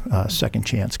pro-life, second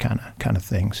chance kind of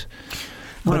things.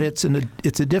 But it's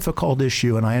a difficult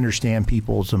issue, and I understand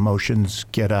people's emotions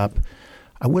get up.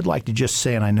 I would like to just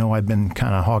say, and I know I've been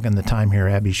kind of hogging the time here,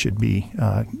 Abby should be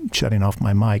shutting off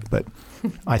my mic, but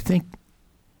I think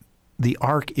the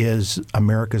arc is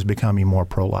America's becoming more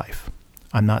pro-life.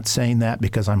 I'm not saying that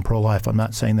because I'm pro-life. I'm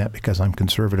not saying that because I'm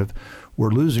conservative.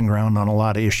 We're losing ground on a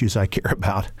lot of issues I care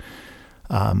about.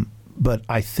 But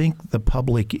I think the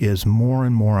public is more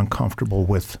and more uncomfortable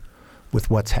with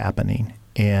what's happening.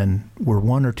 And we're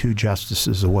one or two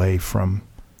justices away from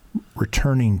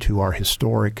returning to our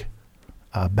historic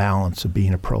balance of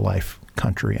being a pro-life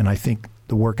country. And I think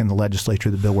the work in the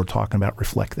legislature, the bill we're talking about,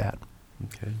 reflect that.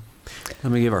 Okay.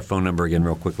 Let me give our phone number again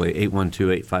real quickly,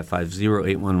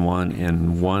 812-855-0811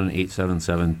 and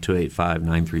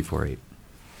 1-877-285-9348.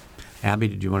 Abby,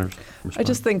 did you want to respond? I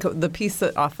just think the piece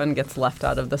that often gets left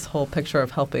out of this whole picture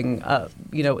of helping,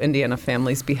 Indiana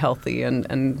families be healthy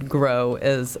and grow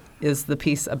is the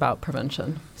piece about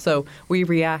prevention. So we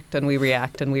react and we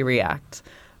react and we react,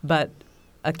 but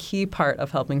a key part of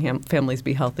helping families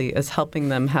be healthy is helping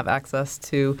them have access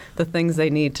to the things they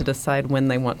need to decide when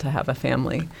they want to have a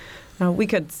family. Now, we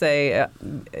could say,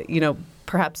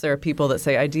 perhaps there are people that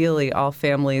say ideally all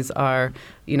families are,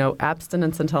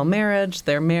 abstinence until marriage,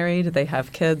 they're married, they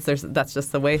have kids, that's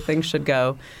just the way things should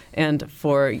go. And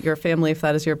for your family, if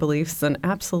that is your beliefs, then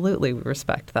absolutely we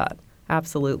respect that.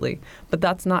 Absolutely. But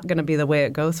that's not going to be the way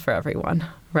it goes for everyone,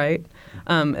 right?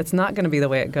 It's not going to be the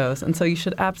way it goes. And so you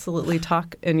should absolutely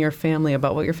talk in your family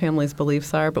about what your family's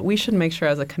beliefs are, but we should make sure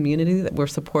as a community that we're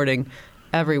supporting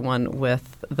everyone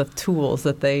with the tools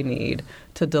that they need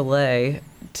to delay,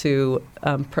 to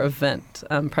prevent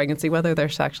pregnancy, whether they're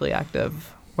sexually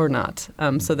active or not,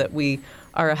 so that we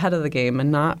are ahead of the game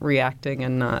and not reacting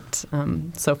and not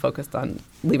so focused on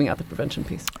leaving out the prevention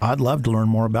piece. I'd love to learn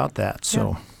more about that.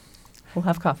 So. Yeah. We'll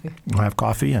have coffee. We'll have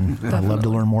coffee, and I'd love to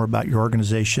learn more about your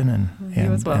organization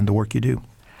and the work you do.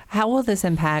 How will this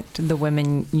impact the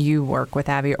women you work with,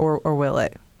 Abby, or will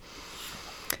it?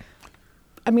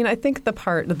 I mean, I think the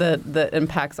part that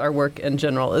impacts our work in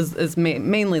general is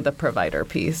mainly the provider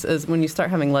piece, is when you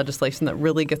start having legislation that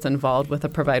really gets involved with a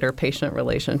provider-patient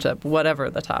relationship,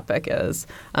 whatever the topic is,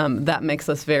 that makes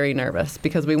us very nervous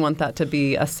because we want that to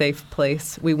be a safe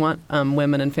place. We want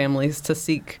women and families to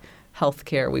seek health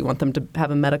care. We want them to have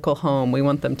a medical home. We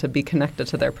want them to be connected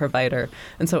to their provider.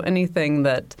 And so anything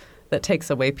that takes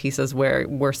away pieces where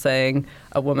we're saying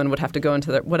a woman would have to go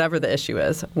into whatever the issue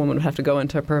is, a woman would have to go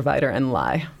into a provider and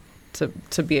lie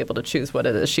to be able to choose what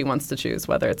it is she wants to choose,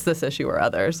 whether it's this issue or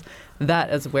others. That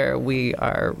is where we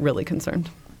are really concerned.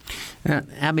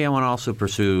 Abby, I want to also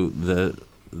pursue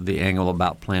the angle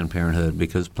about Planned Parenthood,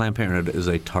 because Planned Parenthood is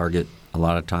a target a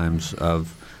lot of times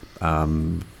of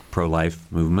pro-life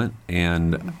movement,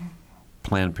 and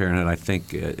Planned Parenthood, I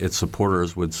think its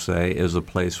supporters would say, is a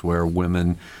place where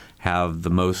women have the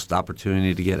most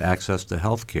opportunity to get access to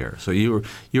health care. So you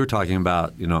were talking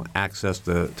about, access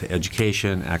to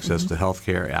education, access to health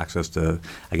care, access to,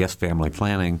 I guess, family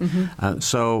planning.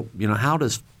 So, how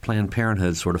does Planned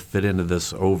Parenthood sort of fit into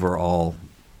this overall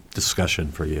discussion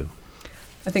for you?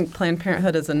 I think Planned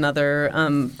Parenthood is another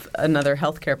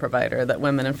healthcare provider that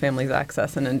women and families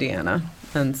access in Indiana.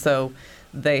 And so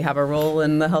they have a role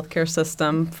in the healthcare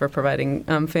system for providing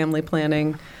family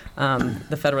planning.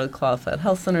 The federally qualified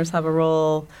health centers have a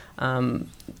role.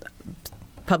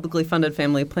 Publicly funded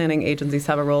family planning agencies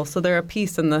have a role. So they're a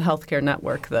piece in the healthcare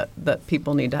network that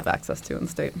people need to have access to in the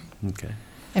state. Okay.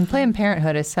 And Planned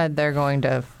Parenthood has said they're going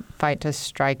to fight to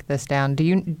strike this down. Do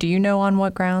you know on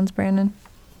what grounds, Brandon?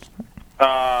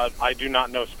 I do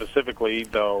not know specifically,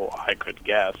 though I could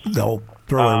guess. They'll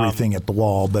throw everything at the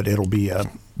wall, but it'll be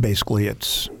basically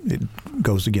it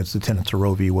goes against the tenets of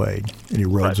Roe v. Wade. It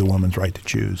erodes a woman's right to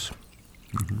choose.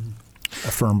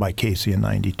 Affirmed by Casey in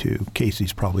 '92.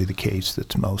 Casey's probably the case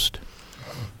that's most.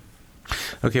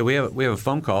 Okay, we have a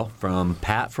phone call from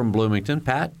Pat from Bloomington.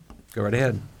 Pat, go right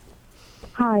ahead.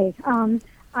 Hi,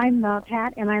 I'm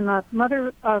Pat, and I'm a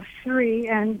mother of 3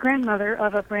 and grandmother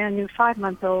of a brand new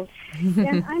 5-month-old.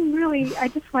 And I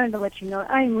just wanted to let you know,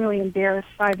 I'm really embarrassed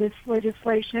by this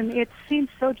legislation. It seems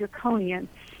so draconian.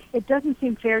 It doesn't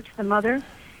seem fair to the mother.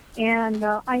 And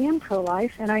I am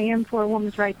pro-life, and I am for a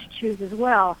woman's right to choose as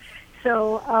well.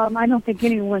 So I don't think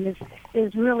anyone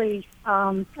is really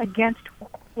against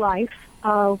life.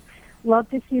 Love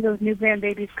to see those new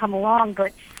grandbabies come along,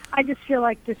 but I just feel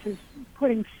like this is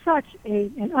putting such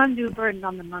an undue burden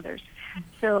on the mothers.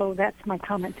 So that's my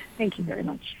comment. Thank you very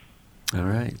much. All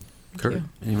right. Kurt,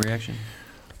 any reaction?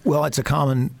 Well, it's a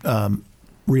common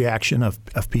reaction of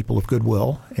people of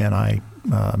goodwill, and I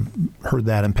heard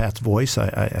that in Pat's voice.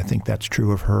 I think that's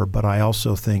true of her, but I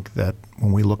also think that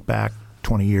when we look back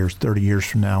 20 years, 30 years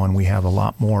from now, and we have a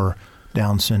lot more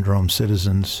Down syndrome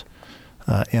citizens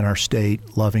in our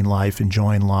state, loving life,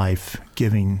 enjoying life,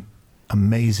 giving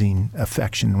amazing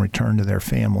affection and return to their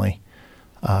family,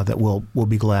 that we'll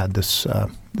be glad this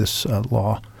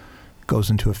law goes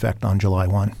into effect on July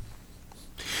 1.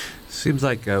 Seems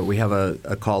like we have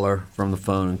a caller from the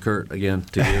phone, and Kurt, again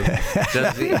to you.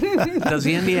 Does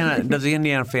the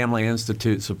Indiana Family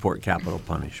Institute support capital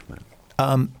punishment?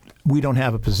 We don't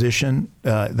have a position.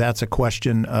 That's a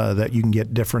question that you can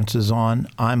get differences on.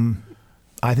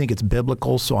 I think it's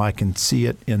biblical, so I can see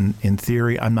it in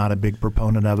theory. I'm not a big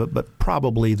proponent of it, but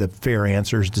probably the fair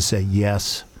answer is to say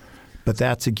yes. But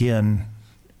that's, again,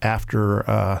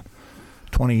 after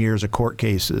 20 years of court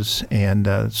cases.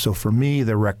 And so for me,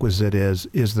 the requisite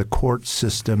is the court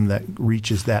system that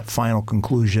reaches that final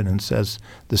conclusion and says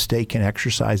the state can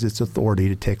exercise its authority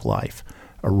to take life.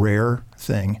 A rare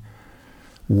thing.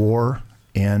 War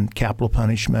and capital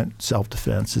punishment,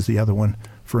 self-defense is the other one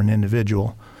for an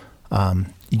individual.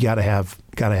 You got to have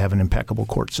an impeccable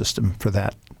court system for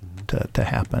that to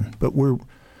happen. But we're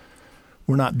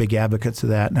not big advocates of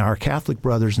that. Now, our Catholic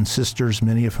brothers and sisters,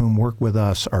 many of whom work with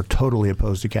us, are totally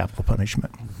opposed to capital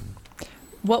punishment.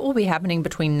 What will be happening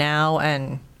between now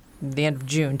and the end of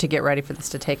June to get ready for this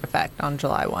to take effect on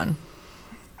July 1?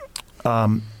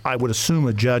 I would assume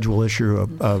a judge will issue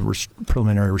a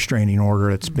preliminary restraining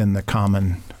order. It's been the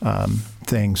common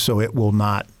thing, so it will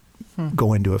not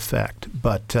go into effect.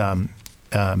 But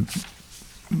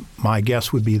my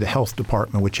guess would be the health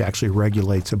department, which actually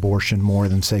regulates abortion more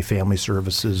than, say, family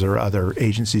services or other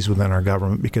agencies within our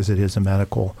government, because it is a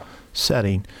medical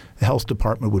setting. The health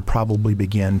department would probably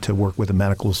begin to work with the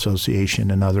medical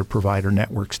association and other provider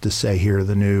networks to say, here are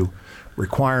the new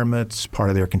requirements, part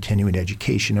of their continuing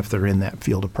education if they're in that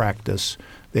field of practice.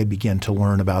 They begin to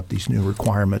learn about these new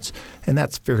requirements. And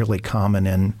that's fairly common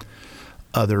in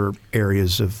other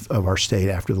areas of our state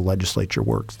after the legislature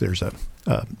works. There's a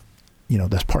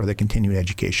that's part of the continuing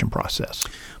education process.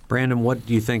 Brandon, what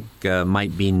do you think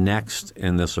might be next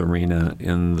in this arena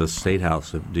in the State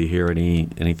House? Do you hear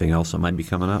anything else that might be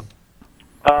coming up?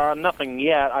 Nothing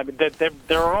yet. I mean,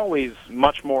 there are always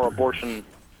much more abortion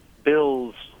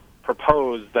bills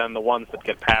proposed than the ones that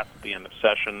get passed at the end of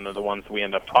session, or the ones that we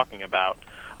end up talking about.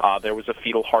 There was a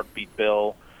fetal heartbeat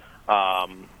bill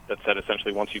that said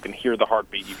essentially once you can hear the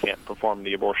heartbeat, you can't perform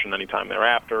the abortion anytime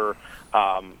thereafter.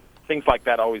 Things like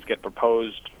that always get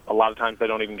proposed. A lot of times they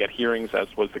don't even get hearings,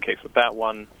 as was the case with that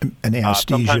one. An anesthesia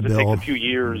sometimes bill. It takes a few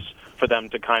years for them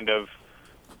to kind of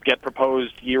get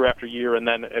proposed year after year, and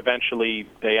then eventually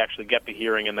they actually get the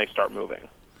hearing and they start moving.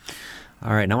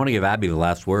 All right, and I want to give Abby the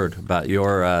last word about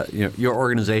your your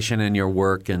organization and your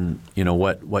work, and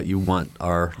what you want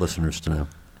our listeners to know.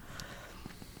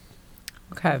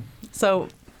 Okay, so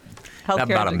healthcare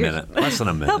about a education. minute, less than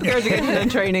a minute. Healthcare education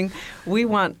and training. We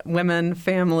want women,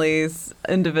 families,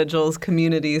 individuals,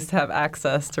 communities to have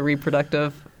access to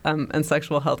reproductive and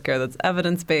sexual health care that's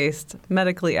evidence-based,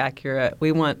 medically accurate.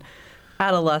 We want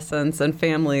adolescents and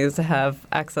families to have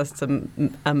access to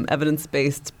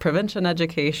evidence-based prevention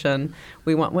education.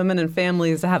 We want women and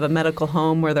families to have a medical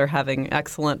home where they're having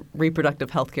excellent reproductive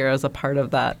health care as a part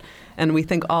of that. And we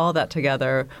think all that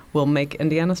together will make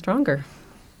Indiana stronger.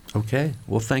 Okay.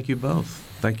 Well, thank you both.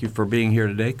 Thank you for being here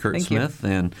today, Kurt Smith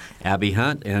and Abby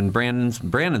Hunt, and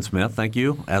Brandon Smith. Thank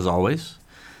you, as always.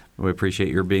 We appreciate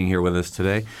your being here with us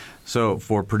today. So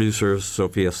for producers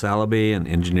Sophia Salaby and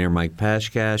engineer Mike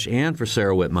Pashkash, and for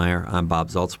Sarah Whitmire, I'm Bob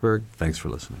Zaltsberg. Thanks for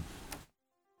listening.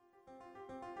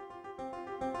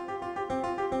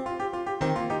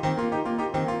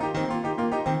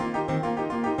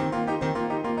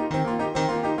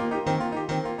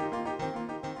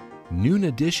 Noon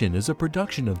Edition is a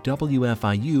production of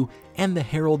WFIU and the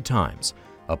Herald Times.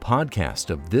 A podcast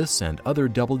of this and other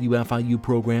WFIU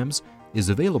programs is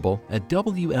available at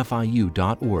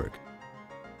WFIU.org.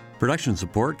 Production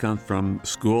support comes from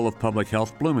School of Public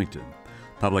Health Bloomington.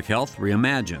 Public Health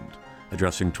Reimagined,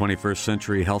 addressing 21st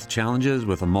century health challenges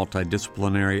with a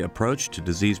multidisciplinary approach to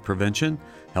disease prevention,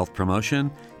 health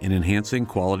promotion, and enhancing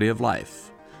quality of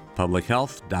life.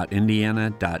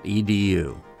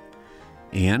 publichealth.indiana.edu.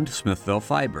 And Smithville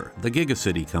Fiber, the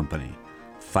Gigacity Company.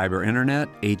 Fiber Internet,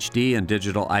 HD, and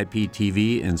digital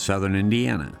IPTV in southern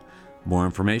Indiana. More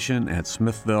information at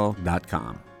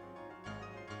smithville.com.